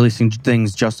releasing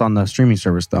things just on the streaming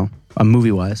service, though,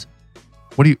 movie-wise.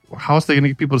 How else are they going to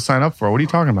get people to sign up for? What are you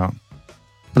talking about?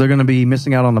 But they're going to be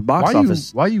missing out on the box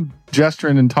office. Why are you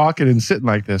gesturing and talking and sitting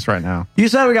like this right now? You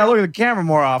said we got to look at the camera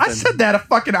more often. I said that a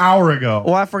fucking hour ago.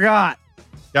 Well, I forgot.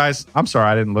 Guys, I'm sorry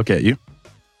I didn't look at you.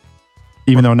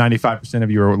 Even though 95%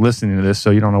 of you are listening to this, so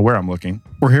you don't know where I'm looking.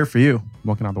 We're here for you. I'm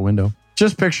looking out the window.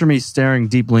 Just picture me staring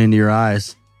deeply into your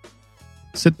eyes.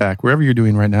 Sit back, wherever you're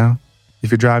doing right now. If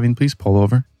you're driving, please pull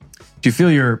over. Do you feel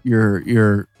your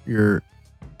Do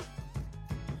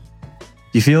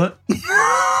you feel it?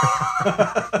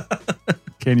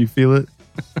 Can you feel it?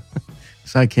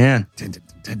 Yes, I can.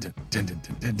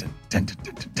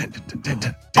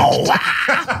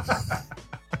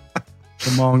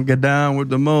 Come on, get down with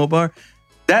the Mobar.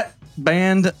 That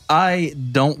band I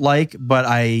don't like, but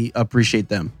I appreciate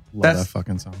them. Love that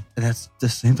fucking song. That's the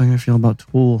same thing I feel about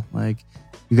Tool. Like,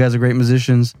 you guys are great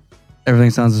musicians.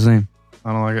 Everything sounds the same.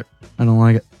 I don't like it. I don't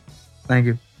like it. Thank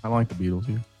you. I don't like the Beatles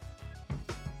here.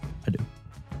 I do.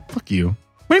 Fuck you.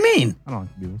 What do you mean? I don't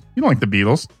like the Beatles. You don't like the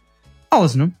Beatles? I'll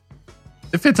listen to them.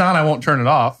 If it's on, I won't turn it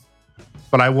off.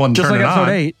 But I wouldn't Just turn like it episode on.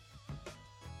 8.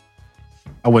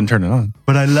 I wouldn't turn it on.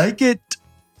 But I like it.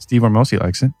 Steve Ormosi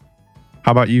likes it.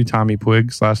 How about you, Tommy Puig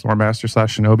 /Loremaster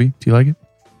 /Shinobi? Do you like it?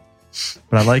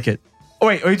 But I like it. Oh,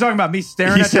 wait, are you talking about me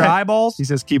staring at your eyeballs? He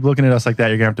says, keep looking at us like that.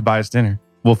 You're going to have to buy us dinner.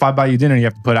 Well, if I buy you dinner, you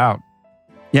have to put out.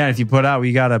 Yeah, if you put out,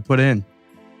 you got to put in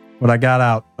what I got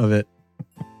out of it.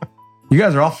 You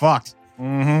guys are all fucked.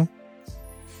 Mm-hmm.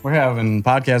 We're having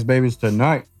podcast babies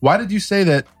tonight. Why did you say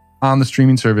that on the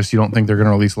streaming service you don't think they're going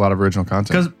to release a lot of original content?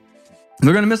 Because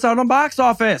they're going to miss out on box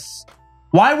office.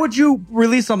 Why would you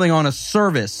release something on a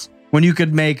service when you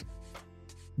could make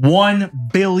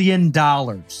 $1 billion?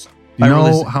 Do you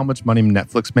know how much money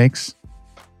Netflix makes?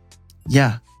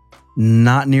 Yeah.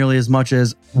 Not nearly as much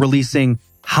as releasing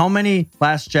how many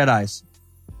Last Jedis?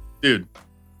 Dude,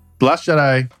 The Last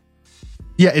Jedi,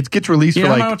 yeah, it gets released You for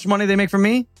know like... how much money they make from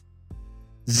me?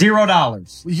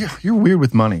 $0. You're weird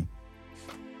with money.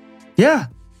 Yeah.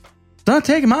 Don't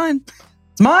take mine.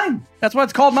 It's mine. That's why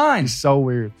it's called mine. It's so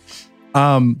weird.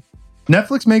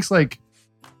 Netflix makes like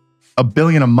 $1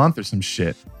 billion a month or some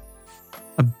shit.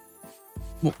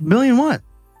 Million what?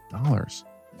 Dollars.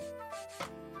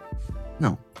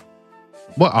 No.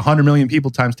 What, 100 million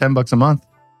people times $10 a month?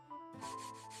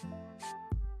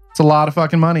 It's a lot of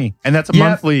fucking money. And that's a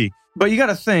monthly. But you got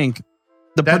to think,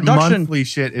 the that production, monthly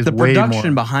shit is the way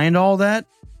production more. behind all that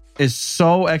is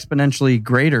so exponentially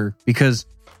greater because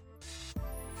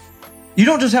you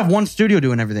don't just have one studio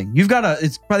doing everything. You've got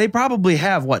they probably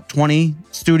have 20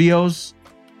 studios.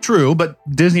 True, but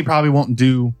Disney probably won't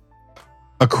do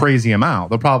a crazy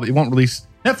amount. It won't release.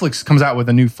 Netflix comes out with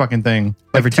a new fucking thing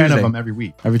Every 10 Tuesday. of them every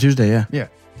week. Every Tuesday, yeah. Yeah.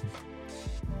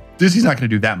 Disney's not going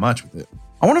to do that much with it.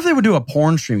 I wonder if they would do a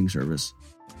porn streaming service.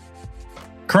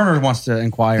 Kerner wants to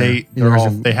inquire.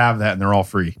 They have that and they're all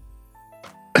free.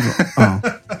 Oh.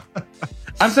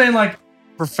 I'm saying like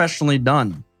professionally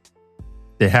done.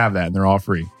 They have that and they're all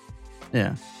free.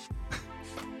 Yeah.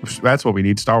 That's what we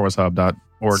need.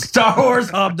 StarWarsHub.org. Star Wars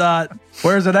Hub.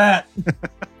 Where's it at?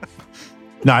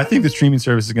 No, I think the streaming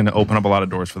service is going to open up a lot of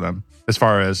doors for them as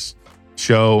far as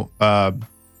show,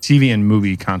 TV and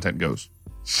movie content goes.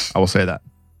 I will say that.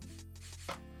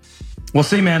 We'll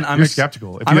see, man. You're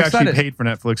skeptical. If I'm you actually excited. paid for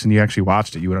Netflix and you actually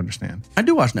watched it, you would understand. I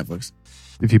do watch Netflix.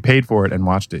 If you paid for it and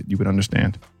watched it, you would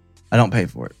understand. I don't pay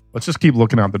for it. Let's just keep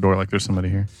looking out the door like there's somebody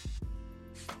here.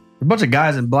 A bunch of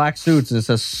guys in black suits and it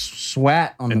says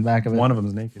SWAT on the back of it. One of them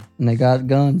is naked. And they got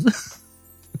guns.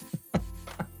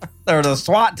 They're the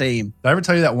SWAT team. Did I ever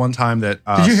tell you that one time that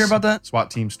Did you hear about that?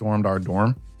 SWAT team stormed our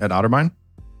dorm at Otterbein?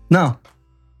 No.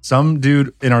 Some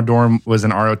dude in our dorm was an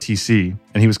ROTC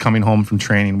and he was coming home from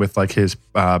training with like his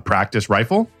practice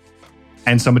rifle.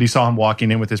 And somebody saw him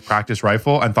walking in with his practice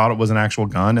rifle and thought it was an actual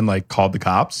gun and like called the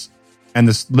cops. And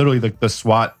this literally the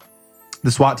SWAT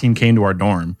team came to our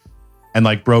dorm and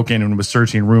like broke in and was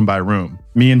searching room by room.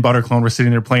 Me and Butterclone were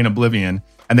sitting there playing Oblivion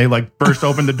and they like burst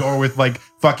open the door with like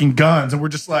fucking guns. And we're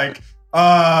just like,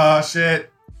 oh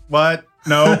shit. What?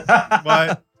 No.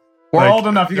 What? We're Like, old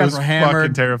enough. You it guys was were hammered.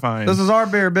 fucking terrifying. This is our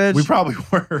beer, bitch. We probably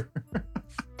were.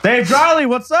 Dave Driley,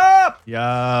 what's up?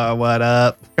 Yeah, what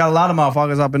up? Got a lot of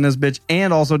motherfuckers up in this bitch,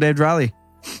 and also Dave Driley.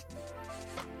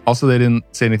 Also, they didn't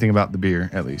say anything about the beer,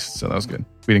 at least, so that was good.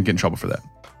 We didn't get in trouble for that.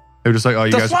 They were just like, "Oh,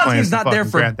 you The guys SWAT are playing team's some not there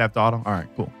fucking for- Grand Theft Auto." All right,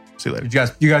 cool. See you later.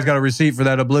 You guys got a receipt for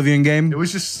that Oblivion game? It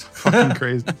was just fucking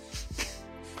crazy.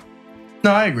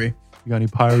 No, I agree. You got any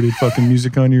pirated fucking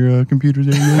music on your computers?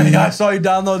 I saw you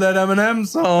download that Eminem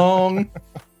song.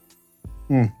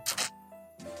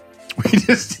 We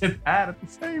just did that at the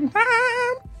same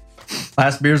time.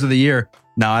 Last beers of the year.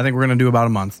 No, I think we're gonna do about a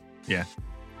month. Yeah,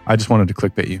 I just wanted to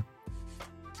clickbait you.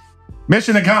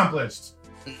 Mission accomplished.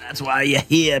 That's why you're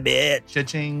here, bitch.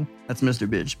 Cha-ching. That's Mr.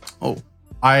 Bitch. Oh,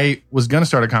 I was going to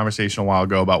start a conversation a while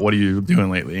ago about what are you doing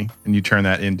lately, and you turned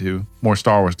that into more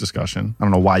Star Wars discussion. I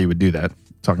don't know why you would do that,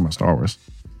 talking about Star Wars.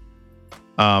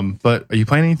 But are you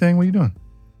playing anything? What are you doing?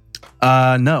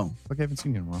 no. Like I haven't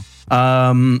seen you in a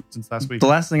while. Since last week. The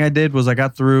last thing I did was I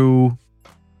got through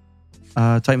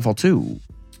Titanfall 2.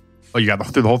 Oh, you got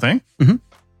through the whole thing? Mhm.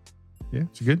 Yeah,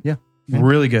 it's good. Yeah. Yeah.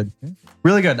 Really good.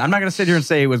 Really good. I'm not going to sit here and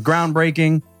say it was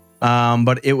groundbreaking,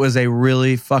 but it was a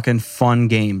really fucking fun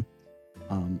game.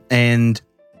 And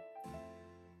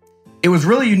it was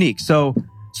really unique. So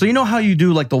you know how you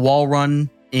do like the wall run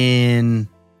in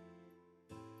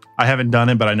I haven't done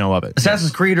it, but I know of it.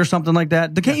 Assassin's Creed or something like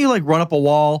that? Can't you like run up a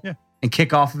wall Yeah. and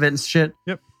kick off of it and shit?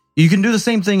 Yep. You can do the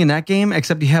same thing in that game,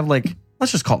 except you have like,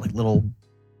 let's just call it like little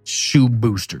shoe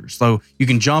boosters. So you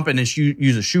can jump and then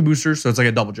use a shoe booster. So it's like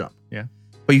a double jump. Yeah.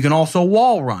 But you can also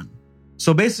wall run.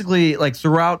 So basically, like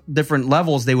throughout different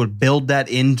levels, they would build that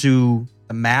into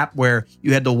the map where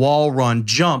you had to wall run,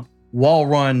 jump, wall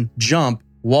run, jump,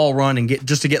 wall run, and get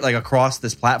just to get like across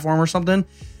this platform or something.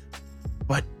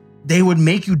 But they would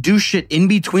make you do shit in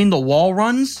between the wall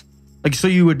runs. Like, so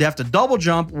you would have to double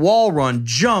jump, wall run,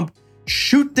 jump,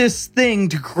 shoot this thing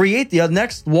to create the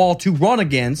next wall to run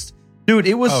against. Dude,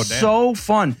 it was so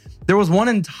fun. There was one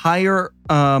entire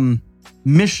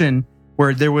mission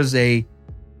where there was a,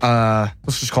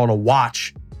 let's just call it a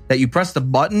watch, that you pressed the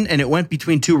button and it went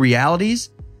between two realities.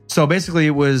 So basically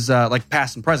it was like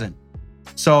past and present.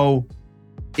 So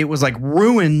it was like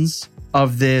ruins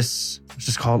of this, let's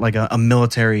just call it like a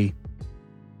military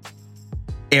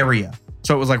area.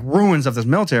 So it was like ruins of this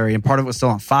military and part of it was still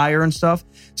on fire and stuff.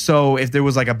 So if there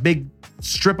was like a big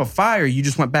strip of fire, you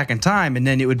just went back in time and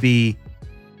then it would be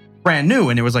brand new.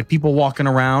 And it was like people walking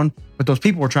around, but those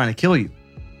people were trying to kill you.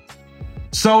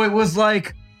 So it was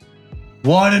like,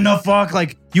 what in the fuck?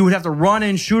 Like you would have to run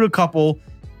in, shoot a couple,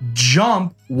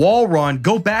 jump, wall run,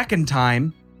 go back in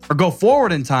time or go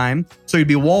forward in time. So you'd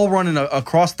be wall running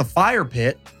across the fire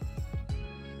pit.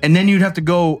 And then you'd have to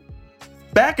go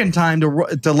back in time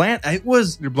to land. It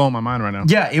was, You're blowing my mind right now.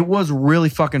 yeah, it was really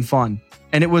fucking fun.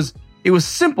 And it was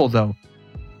simple though.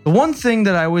 The one thing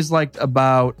that I always liked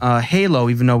about Halo,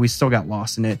 even though we still got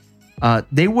lost in it,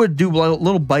 they would do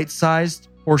little bite-sized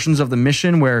portions of the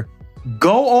mission where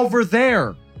go over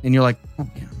there. And you're like, oh,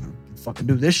 yeah, I'm going to fucking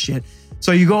do this shit.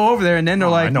 So you go over there and then they're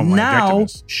like, now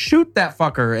shoot that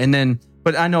fucker. And then,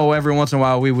 but I know every once in a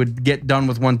while we would get done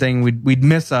with one thing. We'd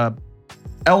miss a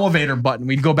elevator button.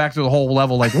 We'd go back through the whole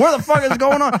level like, where the fuck is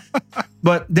going on?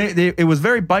 But it was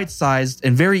very bite-sized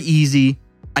and very easy.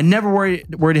 I never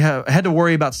had to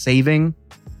worry about saving.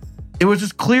 It was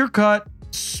just clear-cut,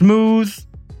 smooth.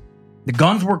 The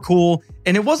guns were cool.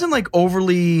 And it wasn't like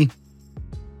overly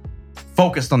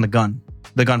focused on the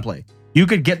gunplay. You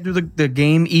could get through the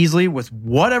game easily with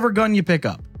whatever gun you pick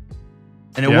up.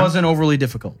 And it wasn't overly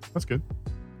difficult. That's good.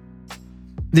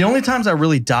 The only times I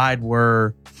really died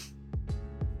were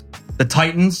the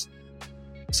Titans.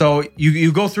 So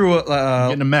you go through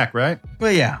getting a mech, right?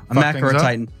 Well, yeah, a mech or a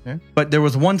Titan. Yeah. But there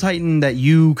was one Titan that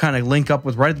you kind of link up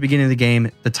with right at the beginning of the game.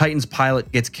 The Titan's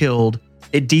pilot gets killed.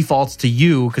 It defaults to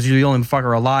you because you're the only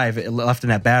fucker alive left in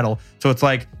that battle. So it's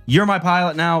like, you're my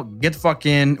pilot now. Get the fuck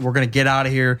in. We're going to get out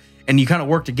of here. And you kind of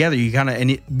work together. You kind of,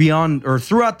 and beyond or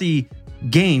throughout the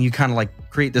game, you kind of like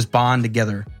create this bond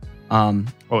together.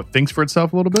 It thinks for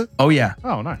itself a little bit? Oh, yeah.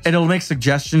 Oh, nice. And it'll make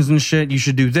suggestions and shit. You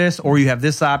should do this, or you have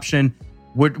this option.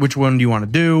 Which one do you want to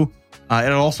do?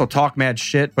 It'll also talk mad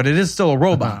shit, but it is still a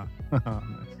robot.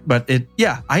 But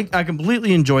I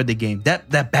completely enjoyed the game.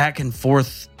 That back and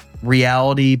forth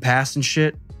reality pass and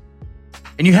shit.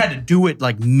 And you had to do it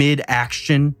like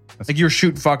mid-action. Like you're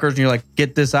shooting fuckers and you're like,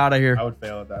 get this out of here. I would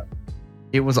fail at that.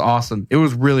 It was awesome. It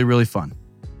was really, really fun.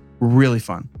 Really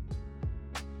fun.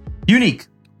 Unique.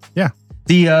 Yeah.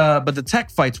 But the tech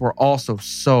fights were also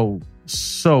so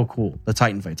cool. The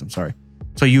Titan fights, I'm sorry.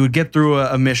 So you would get through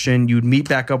a mission, you'd meet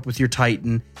back up with your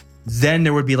Titan. Then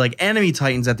there would be like enemy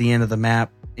Titans at the end of the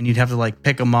map, and you'd have to like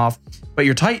pick them off. But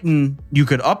your Titan, you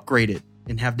could upgrade it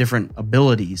and have different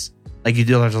abilities. Like you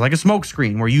do, there's like a smoke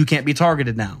screen where you can't be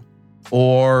targeted now.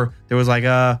 Or there was like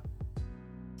a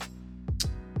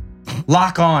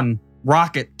lock-on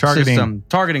rocket targeting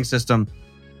system.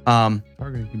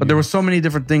 But there were so many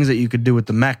different things that you could do with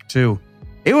the mech too.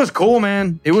 It was cool,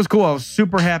 man. It was cool. I was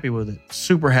super happy with it.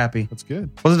 Super happy. That's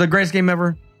good. Was it the greatest game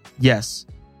ever? Yes.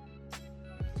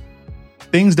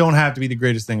 Things don't have to be the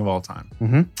greatest thing of all time.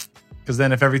 Mm-hmm. Because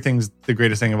then if everything's the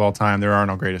greatest thing of all time, there are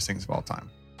no greatest things of all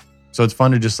time. So it's fun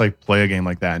to just like play a game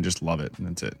like that and just love it. And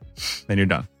that's it. Then you're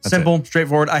done. That's simple,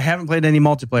 straightforward. I haven't played any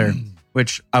multiplayer,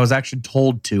 which I was actually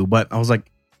told to, but I was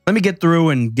like, let me get through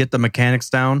and get the mechanics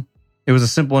down. It was a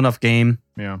simple enough game.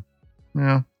 Yeah.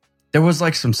 Yeah. There was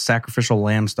like some sacrificial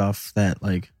lamb stuff that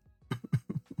like,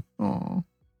 I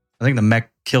think the mech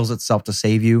kills itself to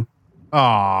save you.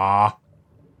 Aww.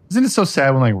 Isn't it so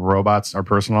sad when like robots are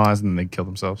personalized and they kill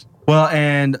themselves? Well,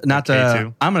 and not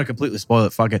to, I'm going to completely spoil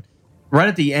it. Fuck it. Right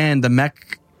at the end, the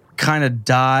mech kind of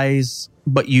dies,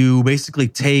 but you basically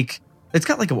take, it's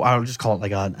got like I'll just call it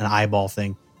like an eyeball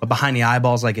thing, but behind the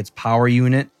eyeball is like its power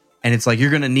unit. And it's like,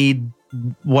 you're going to need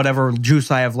whatever juice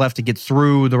I have left to get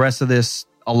through the rest of this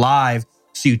alive.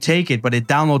 So you take it, but it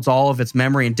downloads all of its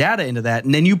memory and data into that.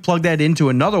 And then you plug that into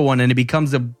another one and it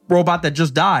becomes a robot that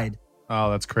just died.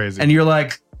 Oh, that's crazy. And you're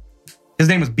like, his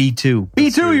name was B2.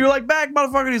 That's B2, sweet. You're like, back,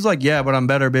 motherfucker. And he's like, yeah, but I'm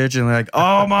better, bitch. And they're like,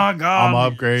 oh my God.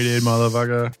 I'm upgraded,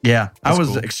 motherfucker. Yeah, that's I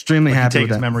was extremely happy with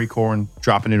that. Take his memory core and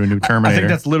drop it into a new Terminator. I think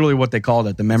that's literally what they called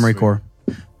it, the memory core.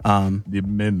 The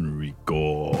memory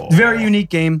core. Very unique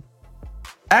game.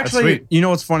 Actually, you know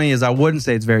what's funny is I wouldn't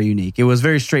say it's very unique. It was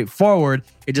very straightforward.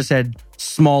 It just had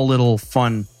small little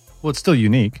fun. Well, it's still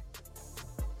unique.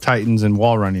 Titans and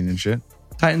wall running and shit.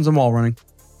 Titans and wall running.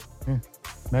 Yeah.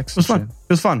 Mechs. It was fun. It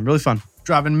was fun. Really fun.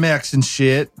 Driving mechs and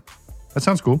shit. That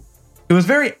sounds cool. It was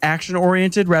very action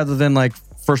oriented rather than like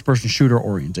first person shooter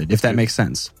oriented, if that makes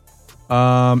sense.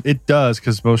 It does,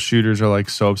 because most shooters are like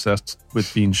so obsessed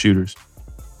with being shooters.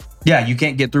 Yeah, you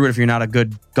can't get through it if you're not a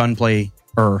good gunplayer.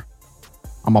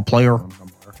 I'm a player.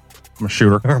 I'm a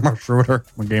shooter. I'm a shooter.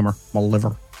 I'm a gamer. I'm a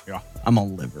liver. Yeah. I'm a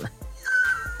liver.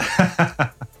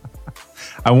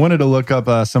 I wanted to look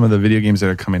up some of the video games that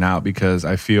are coming out because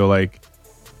I feel like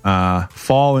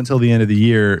fall until the end of the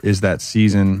year is that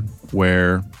season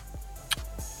where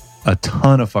a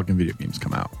ton of fucking video games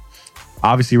come out.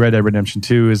 Obviously, Red Dead Redemption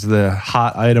 2 is the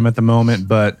hot item at the moment,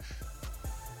 but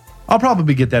I'll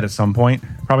probably get that at some point.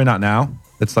 Probably not now.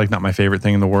 It's like not my favorite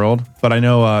thing in the world. But I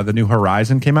know the new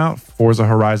Horizon came out, Forza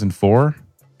Horizon 4,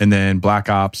 and then Black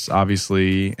Ops,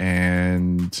 obviously,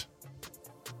 and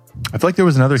I feel like there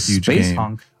was another huge game.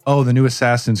 Hunk. Oh, the new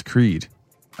Assassin's Creed.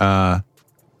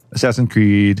 Assassin's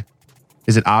Creed.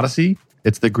 Is it Odyssey?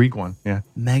 It's the Greek one. Yeah.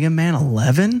 Mega Man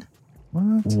 11?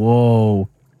 What? Whoa.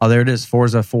 Oh, there it is.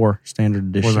 Forza 4 Standard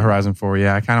Edition. Forza Horizon 4.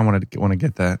 Yeah, I kind of want to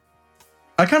get that.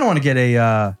 I kind of want to get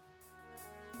a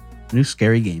new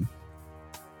scary game.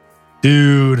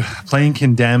 Dude, playing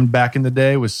Condemned back in the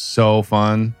day was so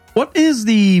fun. What is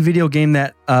the video game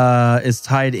that is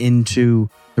tied into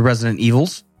the Resident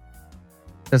Evils?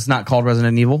 That's not called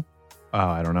Resident Evil. Oh,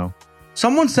 I don't know.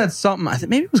 Someone said something. I think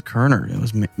maybe it was Kerner. It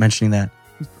was mentioning that.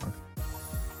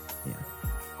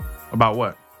 About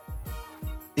what?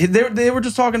 They were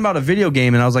just talking about a video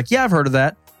game, and I was like, yeah, I've heard of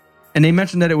that. And they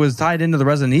mentioned that it was tied into the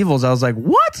Resident Evils. I was like,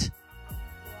 what?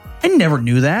 I never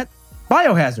knew that.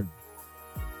 Biohazard.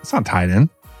 It's not tied in.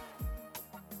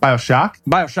 Bioshock.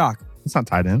 It's not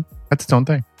tied in. That's its own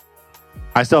thing.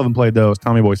 I still haven't played those.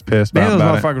 Tommy Boy's pissed Maybe those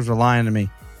about it. motherfuckers were lying to me.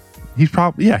 He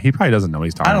probably doesn't know what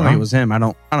he's talking about. I don't think it was him. I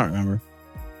don't remember.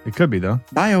 It could be though.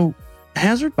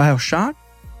 Biohazard? Bioshock?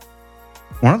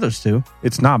 One of those two.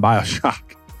 It's not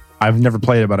Bioshock. I've never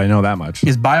played it, but I know that much.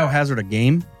 Is Biohazard a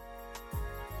game?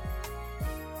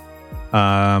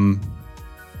 Biohazard.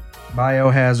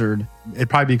 It'd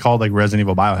probably be called like Resident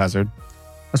Evil Biohazard.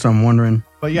 That's what I'm wondering.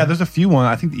 But yeah, there's a few ones.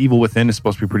 I think The Evil Within is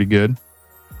supposed to be pretty good.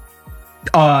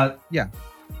 Yeah.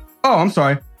 Oh, I'm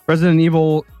sorry. Resident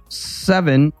Evil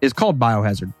 7 is called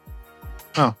Biohazard.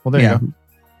 Oh, well, there you go.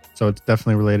 So it's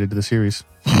definitely related to the series.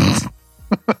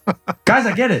 Guys,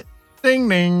 I get it. Ding,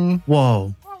 ding.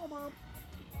 Whoa.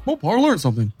 Oh, I learned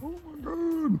something.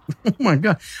 Oh my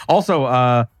God. Also,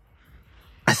 I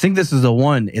think this is the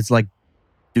one. It's like,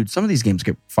 dude, some of these games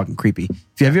get fucking creepy.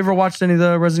 Have you ever watched any of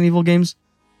the Resident Evil games?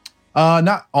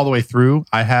 Not all the way through.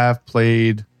 I have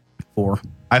played 4.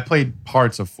 I played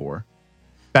parts of 4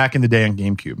 back in the day on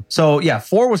GameCube. So yeah,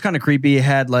 4 was kind of creepy. It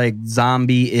had like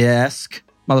zombie-esque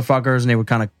motherfuckers, and they would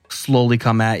kind of slowly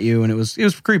come at you, and it was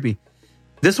creepy.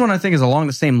 This one I think is along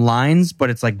the same lines, but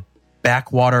it's like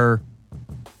backwater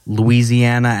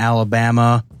Louisiana,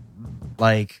 Alabama,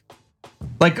 like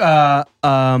House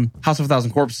of a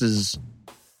Thousand Corpses,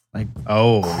 like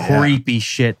creepy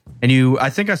shit. And I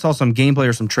think I saw some gameplay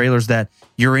or some trailers that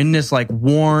you're in this like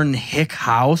worn hick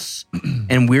house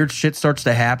and weird shit starts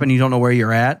to happen. You don't know where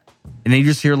you're at. And then you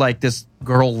just hear like this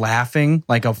girl laughing,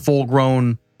 like a full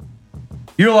grown.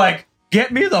 You're like,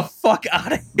 get me the fuck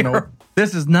out of here. Nope.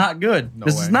 This is not good. No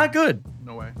This way. is not good.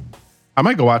 No way. I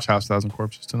might go watch House of a Thousand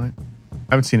Corpses tonight.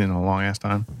 I haven't seen it in a long ass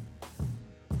time.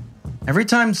 Every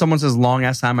time someone says long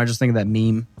ass time, I just think of that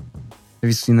meme. Have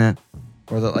you seen that?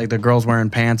 Or the girl's wearing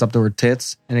pants up to her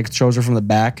tits and it shows her from the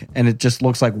back and it just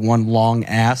looks like one long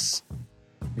ass.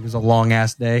 It was a long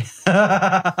ass day.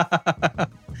 Her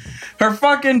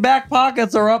fucking back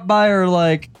pockets are up by her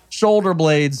like shoulder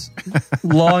blades.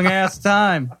 Long ass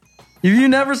time. Have you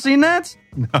never seen that?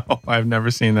 No, I've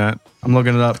never seen that. I'm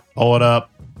looking it up. Pull it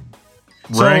up.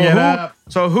 Bring it up.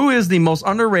 So who is the most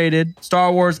underrated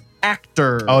Star Wars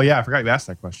actor? Oh yeah, I forgot you asked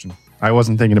that question. I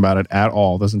wasn't thinking about it at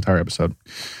all this entire episode.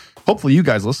 Hopefully you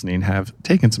guys listening have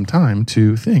taken some time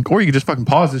to think. Or you could just fucking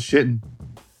pause this shit and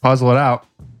puzzle it out.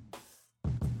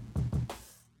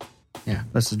 Yeah,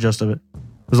 that's the gist of it.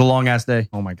 It was a long ass day.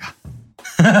 Oh my God.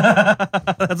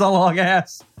 That's a long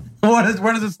ass. Where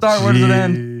does it start? Where does it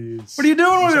end? What are you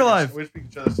doing with your life? Wish we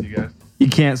could show this to you guys. You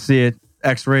can't see it.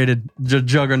 X-rated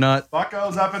juggernaut.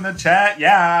 Bucko's up in the chat.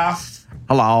 Yeah.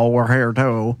 Hello, we're here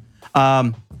too.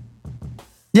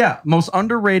 Yeah, most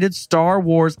underrated Star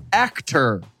Wars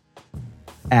actor.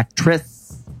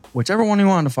 Actress. Whichever one you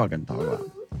want to fucking talk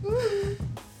about.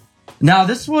 Now,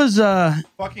 this was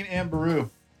Fucking Amberu.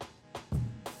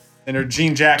 In her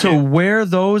jean jacket. to wear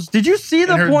those. Did you see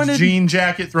the in her pointed jean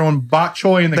jacket throwing bok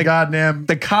choy in the goddamn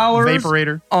the collars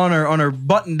vaporator on her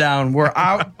button down were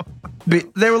out? They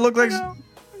would look like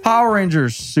Power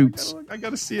Rangers suits. I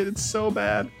gotta see it. It's so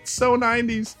bad. It's so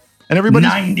 90s. And everybody's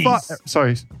 90s.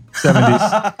 Sorry,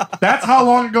 70s. That's how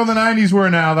long ago the 90s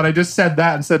were now that I just said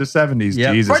that instead of 70s.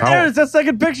 Yep. Jesus. Right there, it's that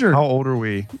second picture. How old are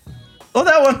we? Oh,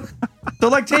 that one. They're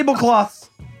like tablecloths.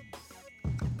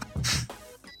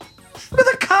 Look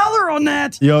at the collar on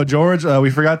that. Yo, George,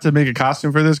 we forgot to make a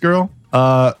costume for this girl.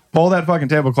 Pull that fucking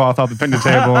tablecloth off the picnic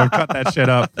table and cut that shit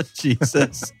up.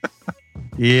 Jesus.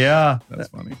 Yeah. That's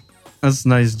funny. That's a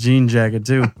nice jean jacket,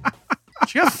 too.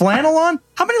 She got flannel on?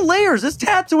 How many layers? It's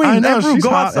tattooing. I know, Emperor, she's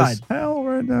go hot outside. as hell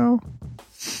right now.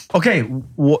 Okay.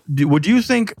 Would you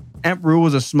think Emperor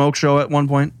was a smoke show at one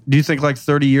point? Do you think like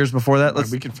 30 years before that?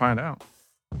 We can find out.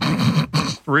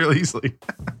 Real easily.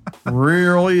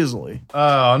 Real easily.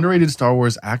 Underrated Star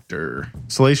Wars actor.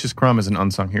 Salacious Crumb is an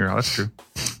unsung hero. That's true.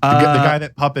 The guy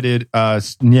that puppeted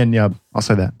Nien Yub. I'll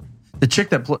say that. The chick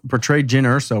that portrayed Jyn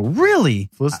Erso. Really?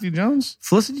 Felicity Jones?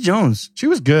 Felicity Jones. She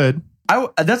was good.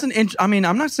 That's an I mean,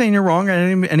 I'm not saying you're wrong at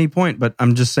any point, but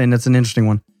I'm just saying that's an interesting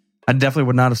one. I definitely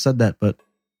would not have said that, but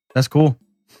that's cool.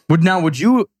 Would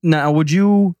you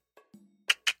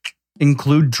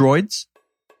include droids?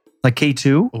 Like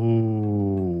K2?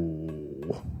 Ooh.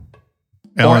 Or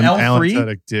Ellen L3?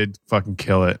 Tudyk did fucking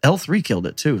kill it. L3 killed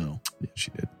it too, though. Yeah,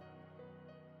 she did.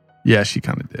 Yeah, she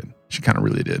kind of did. She kind of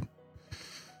really did.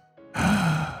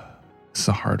 This is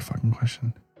a hard fucking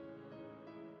question.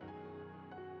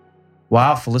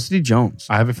 Wow, Felicity Jones.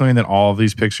 I have a feeling that all of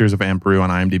these pictures of Aunt Beru on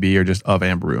IMDb are just of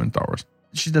Aunt Beru in Star Wars.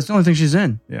 That's the only thing she's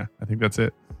in. Yeah, I think that's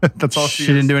it. That's all She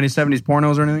didn't do any 70s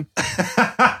pornos or anything?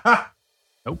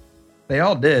 Nope. They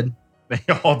all did. They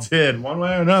all did, one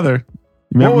way or another.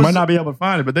 You What was- might not be able to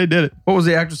find it, but they did it. What was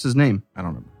the actress's name? I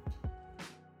don't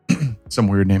remember. Some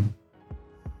weird name.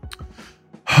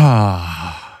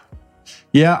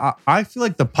 Yeah, I feel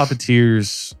like the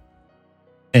puppeteers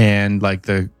and like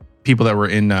the people that were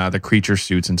in the creature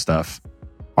suits and stuff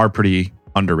are pretty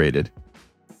underrated.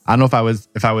 I don't know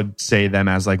if I would say them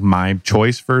as like my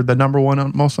choice for the number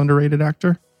one most underrated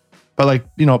actor, but like,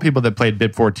 you know, people that played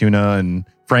Bib Fortuna and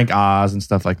Frank Oz and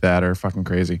stuff like that are fucking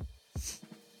crazy.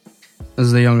 This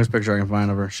is the youngest picture I can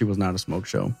find of her. She was not a smoke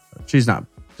show. She's not.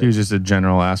 She was just a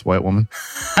general ass white woman.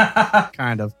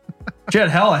 Kind of. She had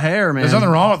hella hair, man. There's nothing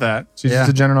wrong with that. She's Yeah. just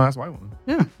a general ass white woman.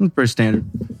 Yeah, it's pretty standard.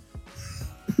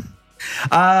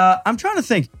 I'm trying to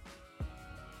think.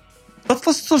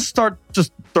 Let's just start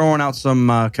just throwing out some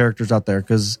characters out there,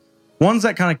 because ones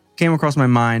that kind of came across my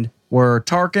mind were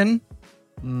Tarkin.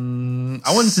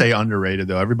 I wouldn't say underrated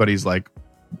though. Everybody's like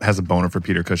has a boner for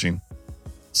Peter Cushing.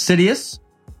 Sidious,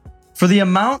 for the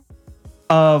amount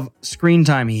of screen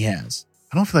time he has.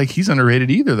 I don't feel like he's underrated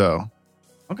either though.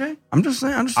 Okay, I'm just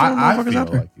saying. I'm just throwing I motherfuckers feel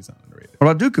out there. like he's not underrated. What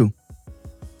about Dooku?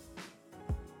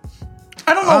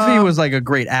 I don't know if he was like a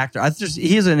great actor.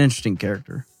 He is an interesting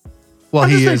character. Well, I'm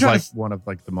he just is trying like to- one of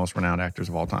like the most renowned actors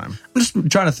of all time. I'm just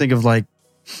trying to think of like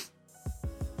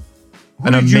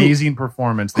An did you- amazing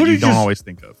performance who that you did don't you- always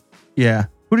think of. Yeah.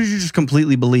 Who did you just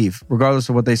completely believe? Regardless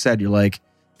of what they said, you're like,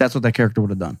 that's what that character would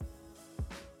have done.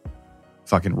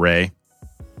 Fucking Rey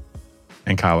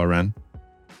and Kylo Ren.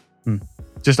 Hmm.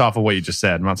 Just off of what you just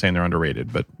said. I'm not saying they're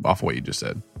underrated, but off of what you just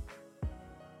said.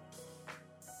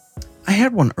 I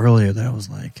had one earlier that I was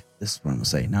like, this is what I'm going to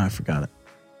say. Now I forgot it.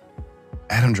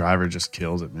 Adam Driver just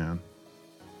kills it, man.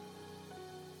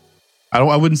 I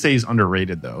wouldn't say he's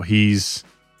underrated though.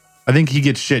 I think he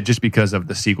gets shit just because of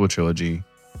the sequel trilogy,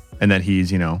 and that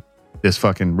he's, you know, this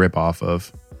fucking ripoff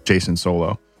of Jason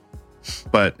Solo.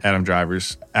 But Adam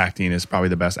Driver's acting is probably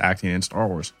the best acting in Star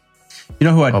Wars. You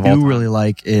know who I Of all do time. really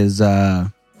like is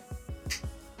Mon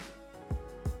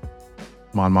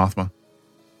Mothma.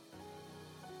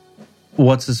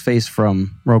 what's his face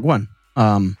from Rogue One?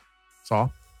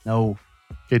 Saul. No,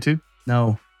 K2.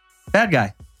 no, bad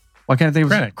guy. Why can't I think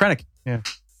of Krennic. Krennic? Yeah.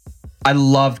 I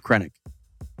loved Krennic.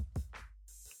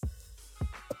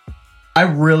 I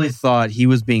really thought he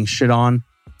was being shit on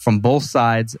from both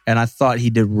sides, and I thought he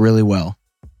did really well.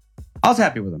 I was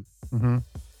happy with him. Mm-hmm.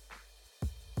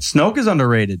 Snoke is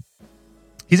underrated.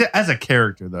 He's as a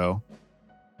character though.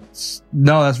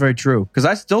 No, that's very true. Because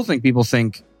I still think people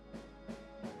think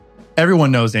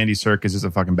Everyone knows Andy Serkis is a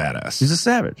fucking badass. he's a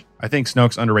savage. I think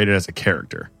Snoke's underrated as a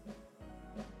character.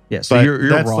 Yeah, so But you're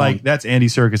that's wrong. that's Andy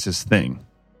Serkis's thing.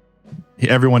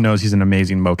 Everyone knows he's an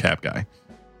amazing mocap guy.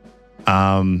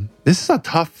 This is a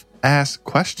tough ass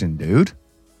question, dude.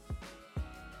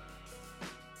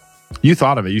 You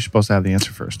thought of it. You're supposed to have the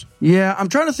answer first. Yeah, I'm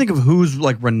trying to think of who's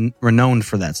like renowned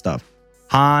for that stuff.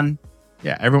 Han,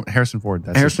 Yeah, everyone. Harrison Ford.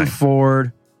 That's Harrison his thing.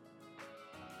 Ford.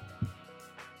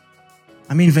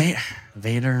 I mean,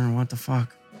 Vader. What the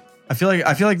fuck? I feel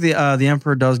like the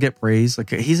Emperor does get praise. Like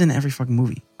he's in every fucking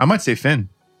movie. I might say Finn.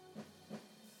 I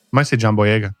might say John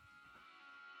Boyega.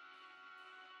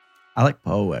 I like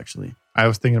Poe actually. I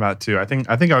was thinking about it too. I think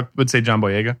I would say John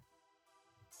Boyega.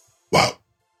 Wow.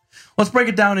 Let's break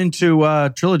it down into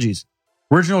trilogies.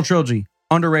 Original trilogy,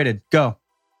 underrated. Go.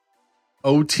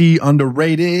 OT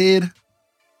underrated.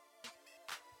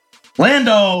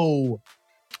 Lando.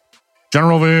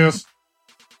 General Viss.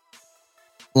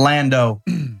 Lando.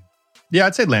 Yeah,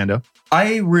 I'd say Lando.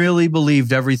 I really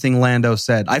believed everything Lando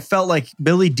said. I felt like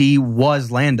Billy D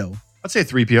was Lando. I'd say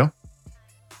 3PO.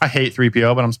 I hate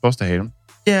 3PO, but I'm supposed to hate him.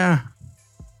 Yeah.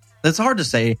 It's hard to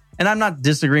say. And I'm not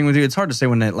disagreeing with you. It's hard to say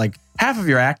when like half of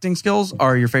your acting skills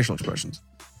are your facial expressions.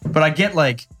 But I get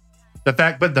like, The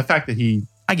fact that he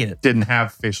I get it. didn't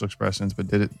have facial expressions, but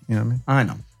did it, you know what I mean? I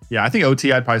know. Yeah, I think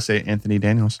OT, I'd probably say Anthony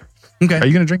Daniels. Okay. Are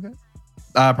you going to drink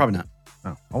that? Probably not.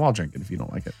 Oh, well, I'll drink it if you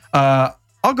don't like it.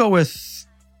 I'll go with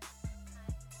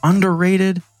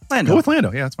underrated Lando. Go with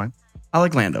Lando. Yeah, that's fine. I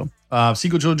like Lando.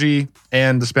 Sequel trilogy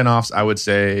and the spinoffs, I would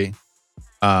say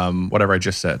whatever I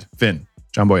just said. Finn,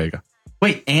 John Boyega.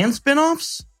 Wait, and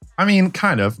spinoffs? I mean,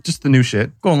 kind of. Just the new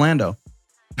shit. Go on Lando.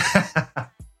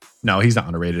 No, he's not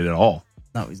underrated at all.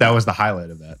 No, he's That not. was the highlight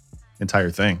of that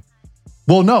entire thing.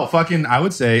 Well, no, I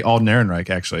would say Alden Ehrenreich,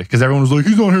 actually, because everyone was like,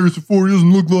 he's on Harrison Ford. He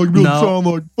doesn't look like, he doesn't No. sound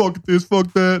like, fuck this,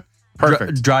 fuck that.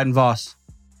 Perfect. Dryden Voss.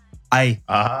 I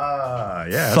Yeah,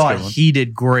 that's a thought good one. he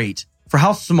did great for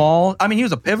how small. I mean, he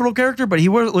was a pivotal character, but he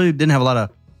really didn't have a lot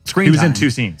of screen He was time. in 2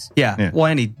 scenes. Yeah. Well,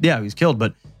 and he was killed,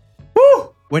 but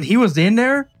woo, when he was in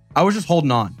there, I was just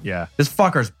holding on. Yeah. This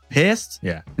fucker's pissed.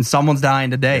 Yeah. And someone's dying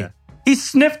today. Yeah. He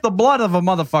sniffed the blood of a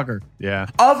motherfucker. Yeah.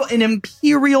 Of an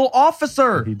Imperial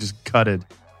officer. He just cutted.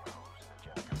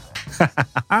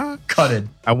 Cutted.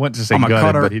 I went to say I'm a gutted,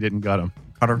 cutter. but he didn't gut him.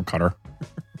 Cutter.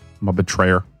 I'm a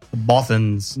betrayer. The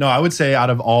Bothans. No, I would say out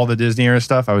of all the Disney era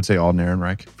stuff, I would say Alden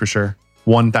Ehrenreich for sure.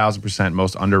 1,000%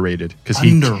 most underrated because he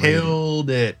Underrated. killed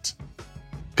it.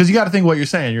 Because you got to think what you're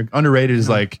saying. You're underrated is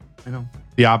like I know.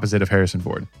 the opposite of Harrison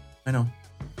Ford. I know.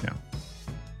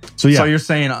 So yeah, So you're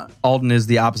saying Alden is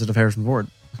the opposite of Harrison Ford?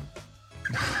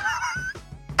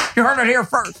 You heard it here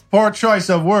first. poor choice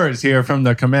of words here from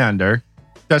the commander.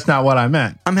 That's not what I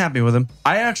meant. I'm happy with him.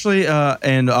 I actually,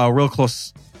 and a real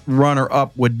close runner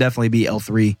up would definitely be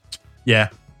L3. Yeah.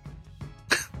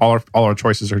 All our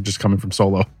choices are just coming from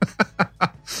Solo.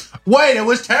 Wait, it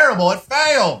was terrible. It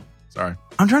failed. Sorry.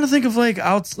 I'm trying to think of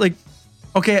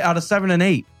out of 7 and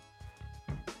 8.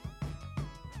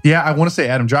 Yeah, I want to say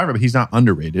Adam Driver, but he's not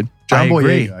underrated. I John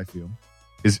agree. Boyega, I feel,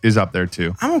 is up there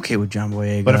too. I'm okay with John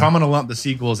Boyega. But if I'm going to lump the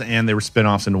sequels and they were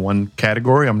spinoffs into one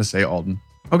category, I'm going to say Alden.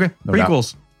 okay, No doubt.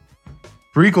 prequels.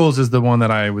 Prequels is the one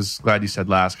that I was glad you said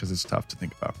last because it's tough to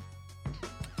think about.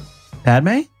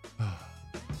 Padme?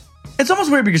 It's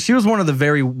almost weird because she was one of the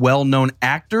very well-known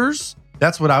actors,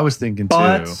 That's what I was thinking too.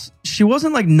 but she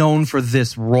wasn't like known for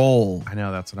this role I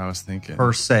know that's what I was thinking.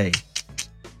 per se.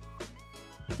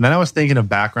 And then I was thinking of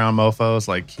background mofos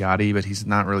like Kiadi, but he's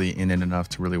not really in it enough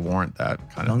to really warrant that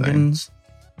kind of thing. Gungans.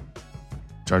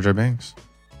 Jar Jar Binks.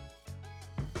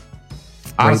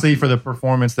 Honestly, for the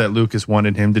performance that Lucas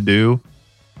wanted him to do,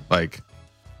 like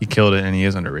he killed it and he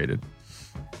is underrated.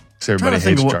 Because everybody think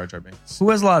hates of what- Jar Jar Binks. Who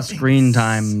has a lot of screen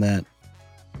time that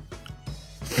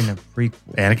in a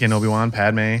prequel? Anakin, Obi-Wan,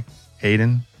 Padme,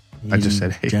 Hayden. I just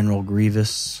said Hayden. General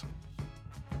Grievous.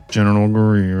 General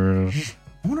Grievous.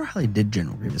 I wonder how they did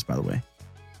General Grievous, by the way.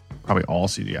 Probably all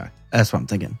CGI. That's what I'm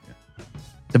thinking.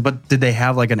 But did they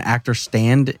have like an actor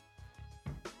stand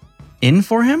in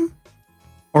for him?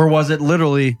 Or was it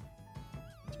literally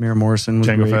Tamara Morrison was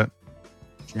Jango great. Fett.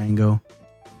 Django.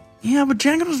 Yeah, but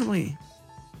Django was really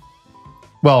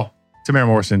Well, Tamara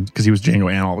Morrison, because he was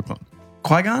Jango and all the clones.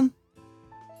 Qui-Gon?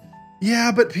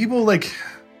 Yeah, but people like,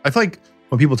 I feel like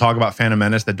when people talk about Phantom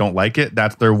Menace that don't like it,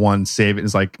 that's their one save.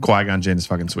 It's like Qui-Gon Jinn is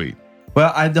fucking sweet.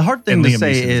 Well, the hard thing And to Liam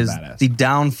say Neeson is is badass. the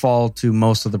downfall to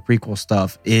most of the prequel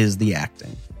stuff is the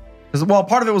acting. Because, well,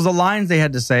 part of it was the lines they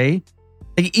had to say.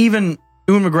 Like, even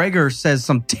Ewan McGregor says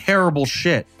some terrible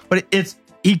shit, but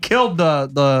he killed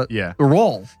the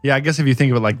role. Yeah, I guess if you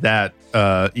think of it like that,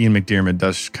 Ian McDiarmid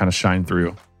does kind of shine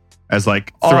through as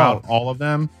like throughout all of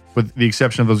them, with the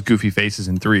exception of those goofy faces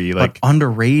in 3. Like But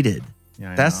underrated.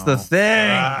 yeah, I That's know. the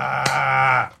thing.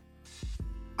 I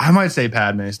might say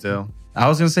Padme still. I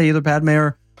was going to say either Padme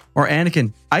or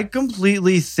Anakin. I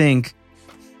completely think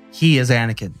he is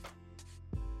Anakin.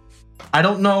 I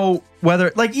don't know whether,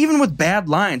 like, even with bad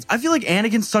lines, I feel like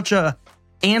Anakin's such a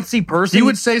antsy person. He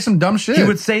would say some dumb shit. He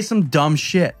would say some dumb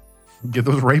shit. Get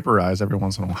those raper eyes every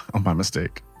once in a while by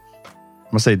mistake.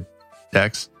 I'm gonna say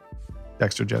Dexter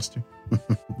Jettster,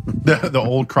 the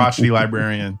old crotchety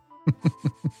librarian.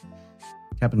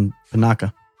 Captain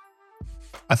Panaka.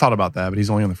 I thought about that, but he's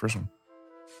only on the first one.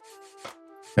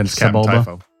 And it's Captain Sebulba.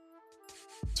 Typho.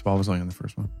 Sebulba was only on the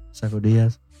first one. Sifo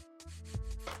Diaz.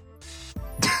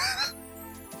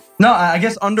 No, I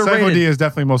guess underrated. Sifo Dyas is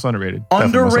definitely most underrated.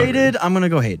 Definitely most Underrated, I'm going to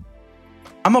go Hayden.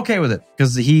 I'm okay with it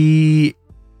because he...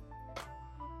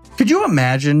 Could you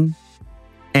imagine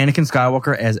Anakin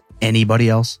Skywalker as anybody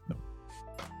else? No.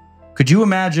 Could you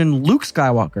imagine Luke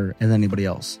Skywalker as anybody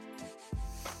else?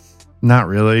 Not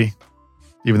really.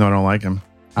 Even though I don't like him.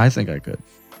 I think I could.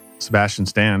 Sebastian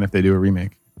Stan, if they do a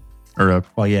remake. Or a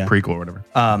prequel or whatever.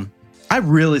 I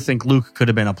really think Luke could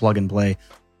have been a plug and play.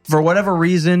 For whatever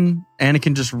reason,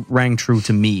 Anakin just rang true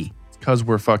to me. Because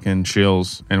we're fucking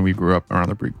chills and we grew up around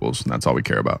the prequels and that's all we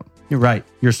care about. You're right.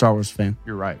 You're a Star Wars fan.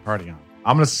 You're right. Party on.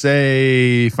 I'm going to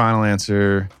say final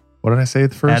answer. What did I say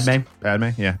at the first? Padme?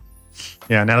 Yeah.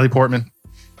 Yeah, Natalie Portman.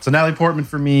 So Natalie Portman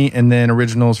for me, and then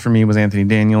originals for me was Anthony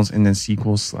Daniels, and then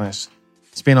sequels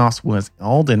 / spin-offs was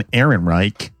Alden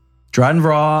Ehrenreich. Dryden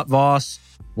Voss,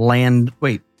 Lando,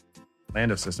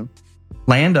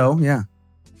 yeah.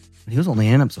 He was only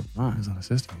in episode 5. He's not an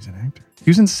assistant. He's an actor. He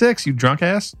was in 6, you drunk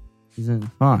ass. He's in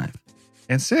 5.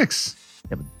 And 6.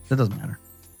 Yeah, but that doesn't matter.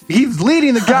 He's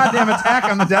leading the goddamn attack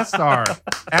on the Death Star.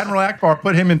 Admiral Akbar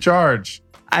put him in charge.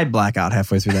 I black out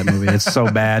halfway through that movie. It's so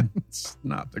bad. It's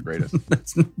not the greatest.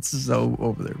 It's so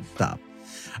over the top.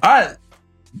 All right.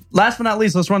 Last but not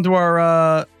least, let's run through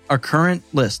our current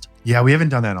list. Yeah, we haven't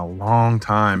done that in a long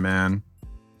time, man.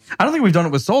 I don't think we've done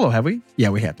it with Solo, have we? Yeah,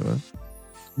 we have to.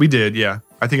 We did, yeah.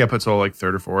 I think I put Solo like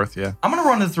 3rd or 4th, yeah. I'm going to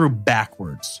run it through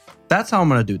backwards. That's how I'm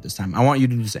going to do it this time. I want you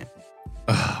to do the same.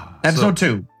 Episode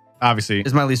 2 obviously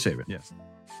is my least favorite. Yes.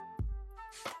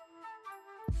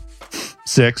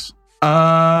 6.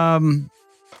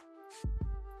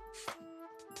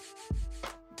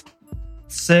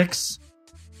 6.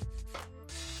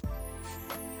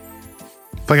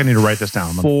 I feel like I need to write this down.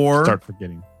 I'm gonna 4. start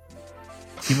forgetting.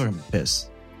 People are going to be pissed.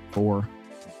 4.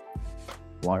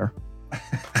 Liar.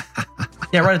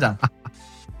 Yeah, write it down.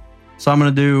 So I'm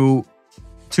going to do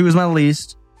 2 is my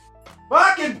least.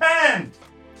 Fucking pen!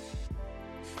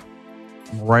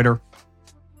 I'm a writer.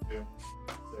 2,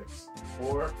 6,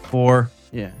 4. 4.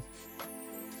 Yeah.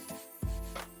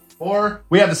 4.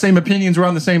 We have the same opinions. We're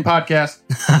on the same podcast.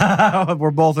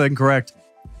 We're both incorrect.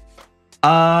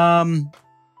 What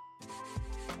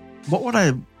would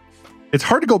I... It's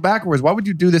hard to go backwards. Why would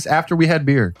you do this after we had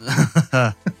beer?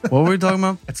 What were we talking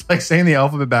about? It's like saying the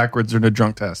alphabet backwards in a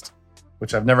drunk test,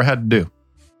 which I've never had to do.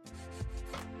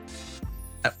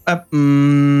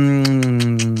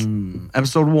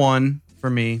 Episode 1 for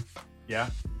me. Yeah.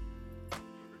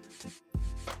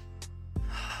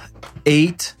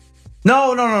 8.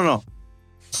 No.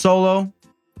 Solo.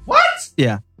 What?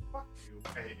 Yeah. Fuck you. I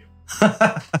hate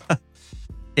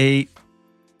you. 8.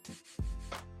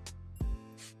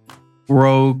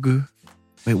 Rogue.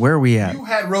 Wait, where are we at? You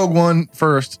had Rogue One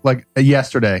first, like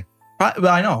yesterday.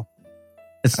 I know.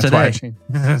 It's That's why I today. changed.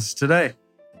 It's today.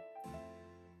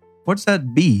 What's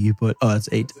that B you put? Oh, it's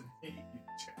 8.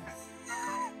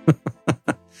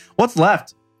 What's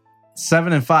left?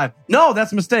 7 and 5. No,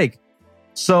 that's a mistake.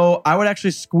 So I would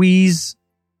actually squeeze.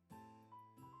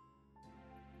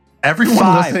 Everyone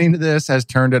 5. listening to this has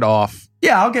turned it off.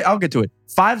 Yeah, I'll get to it.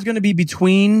 5's going to be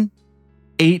between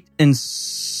 8 and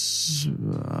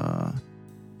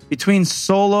between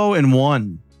Solo and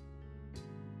 1.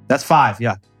 That's 5.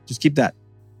 Yeah, just keep that.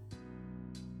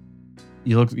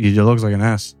 You looks like an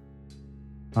S.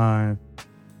 5,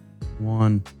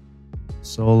 1,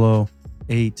 Solo,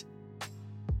 8,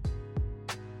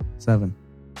 7.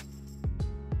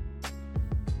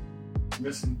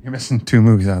 You're missing 2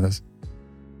 movies out of this.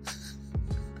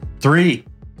 3.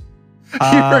 You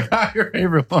forgot your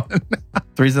favorite one.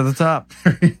 3's at the top.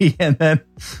 3, and then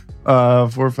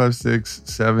 4, 5, 6,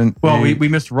 7. Well, 8. we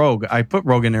missed Rogue. I put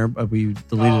Rogue in there, but we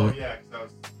deleted it. Yeah, that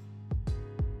was...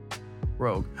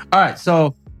 Rogue. All right,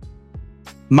 so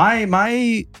mine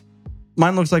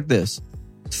looks like this: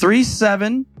 3,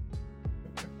 7.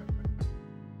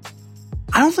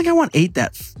 I don't think I want 8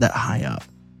 that high up.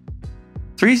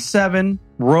 3, 7,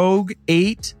 Rogue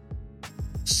 8,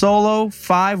 Solo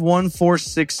 5, 1, 4,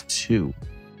 6, 2.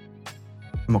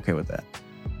 I'm okay with that.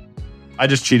 I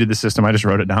just cheated the system. I just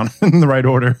wrote it down in the right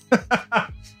order.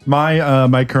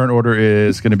 My current order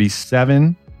is going to be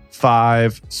 7,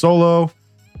 5, Solo,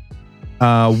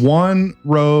 1,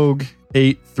 Rogue,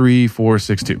 8, 3, 4,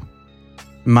 6, 2.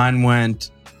 Mine went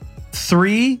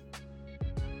 3,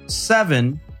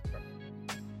 7,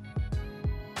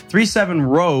 3, 7,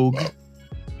 Rogue,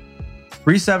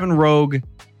 3, 7, Rogue,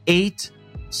 8,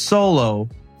 Solo,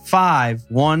 5,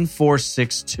 1, 4,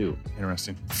 6, 2.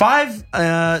 Interesting. 5,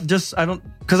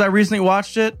 because I recently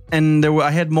watched it and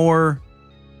I had more,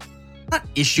 not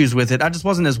issues with it. I just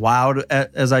wasn't as wowed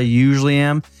as I usually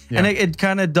am. Yeah. And it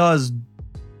kind of does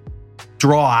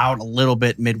draw out a little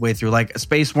bit midway through, like a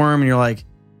space worm, and you're like,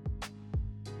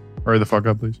 Hurry the fuck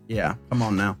up, please. yeah, come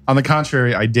on now. On the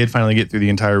contrary, I did finally get through the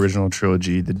entire original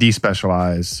trilogy, the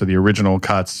despecialized, so the original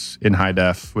cuts in high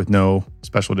def with no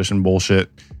special edition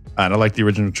bullshit. And I like the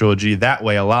original trilogy that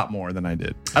way a lot more than I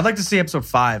did. I'd like to see episode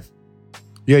 5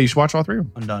 Yeah, you should watch all 3 of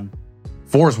them. undone.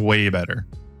 4 is way better.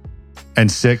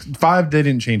 And 6, 5, they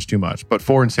didn't change too much, but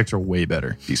 4 and 6 are way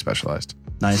better, despecialized.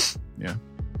 Nice.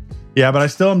 Yeah, but I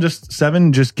still am just,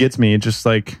 7 just gets me. It just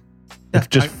like, it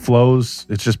just flows.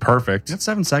 It's just perfect. That's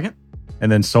 7 second.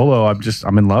 And then Solo,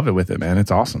 I'm in love with it, man.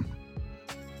 It's awesome.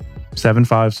 7,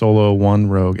 5, Solo, 1,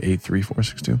 Rogue, 8, 3, 4,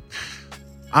 6, 2.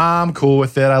 I'm cool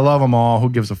with it. I love them all. Who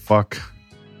gives a fuck?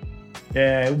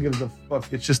 Yeah, who gives a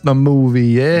fuck? It's just the movie,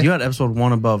 yeah. You had episode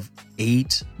 1 above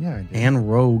 8 Yeah, I did.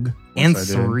 and Rogue and I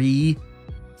did. 3.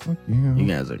 Fuck you. You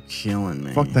guys are killing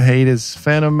me. Fuck the haters.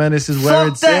 Phantom Menace is where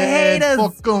Fuck it's the at. haters.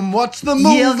 Fuck them. Watch the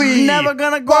movie. You're never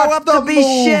gonna grow Watch up the to be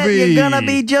shit. movie. You're gonna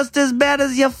be just as bad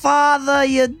as your father,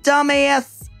 you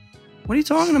dumbass. What are you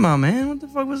talking about, man? What the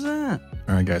fuck was that?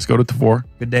 All right, guys, go to Tavor.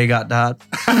 Good day, got dot.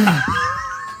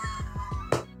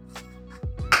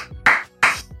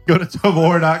 Go to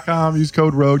Tavor.com. Use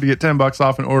code ROGUE to get $10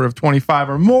 off an order of 25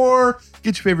 or more.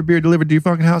 Get your favorite beer delivered to your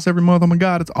fucking house every month. Oh my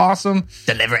God, it's awesome.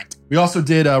 Deliver it. We also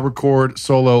did record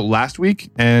Solo last week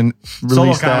and Solo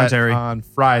released that commentary on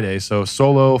Friday. So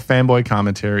Solo fanboy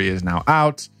commentary is now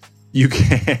out. You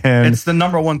can. It's the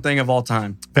number one thing of all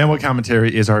time. Fanboy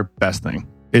commentary is our best thing.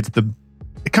 It's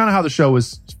kind of how the show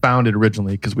was founded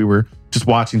originally because we were just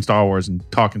watching Star Wars and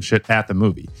talking shit at the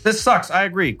movie. This sucks. I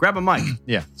agree. Grab a mic.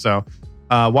 Yeah. So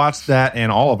watch that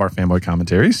and all of our fanboy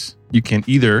commentaries. You can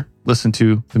either listen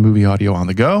to the movie audio on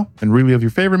the go and relive your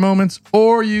favorite moments,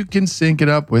 or you can sync it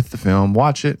up with the film,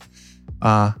 watch it.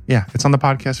 Yeah, it's on the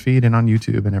podcast feed and on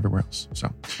YouTube and everywhere else. So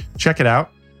check it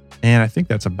out. And I think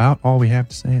that's about all we have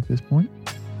to say at this point.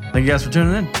 Thank you guys for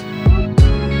tuning in. I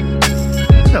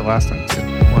did that last time too.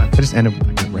 What? I just ended with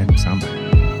like a random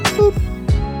soundbite. Boop.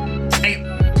 Hey.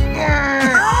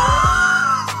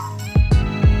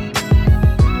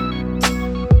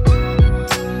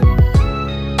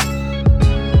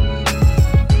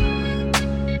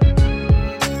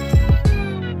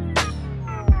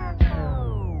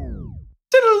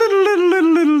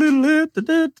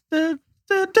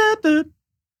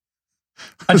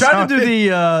 I tried to do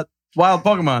the wild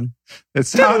Pokemon. It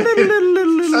sounded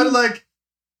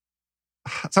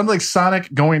like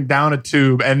Sonic going down a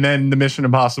tube and then the Mission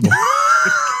Impossible.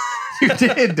 You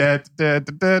did.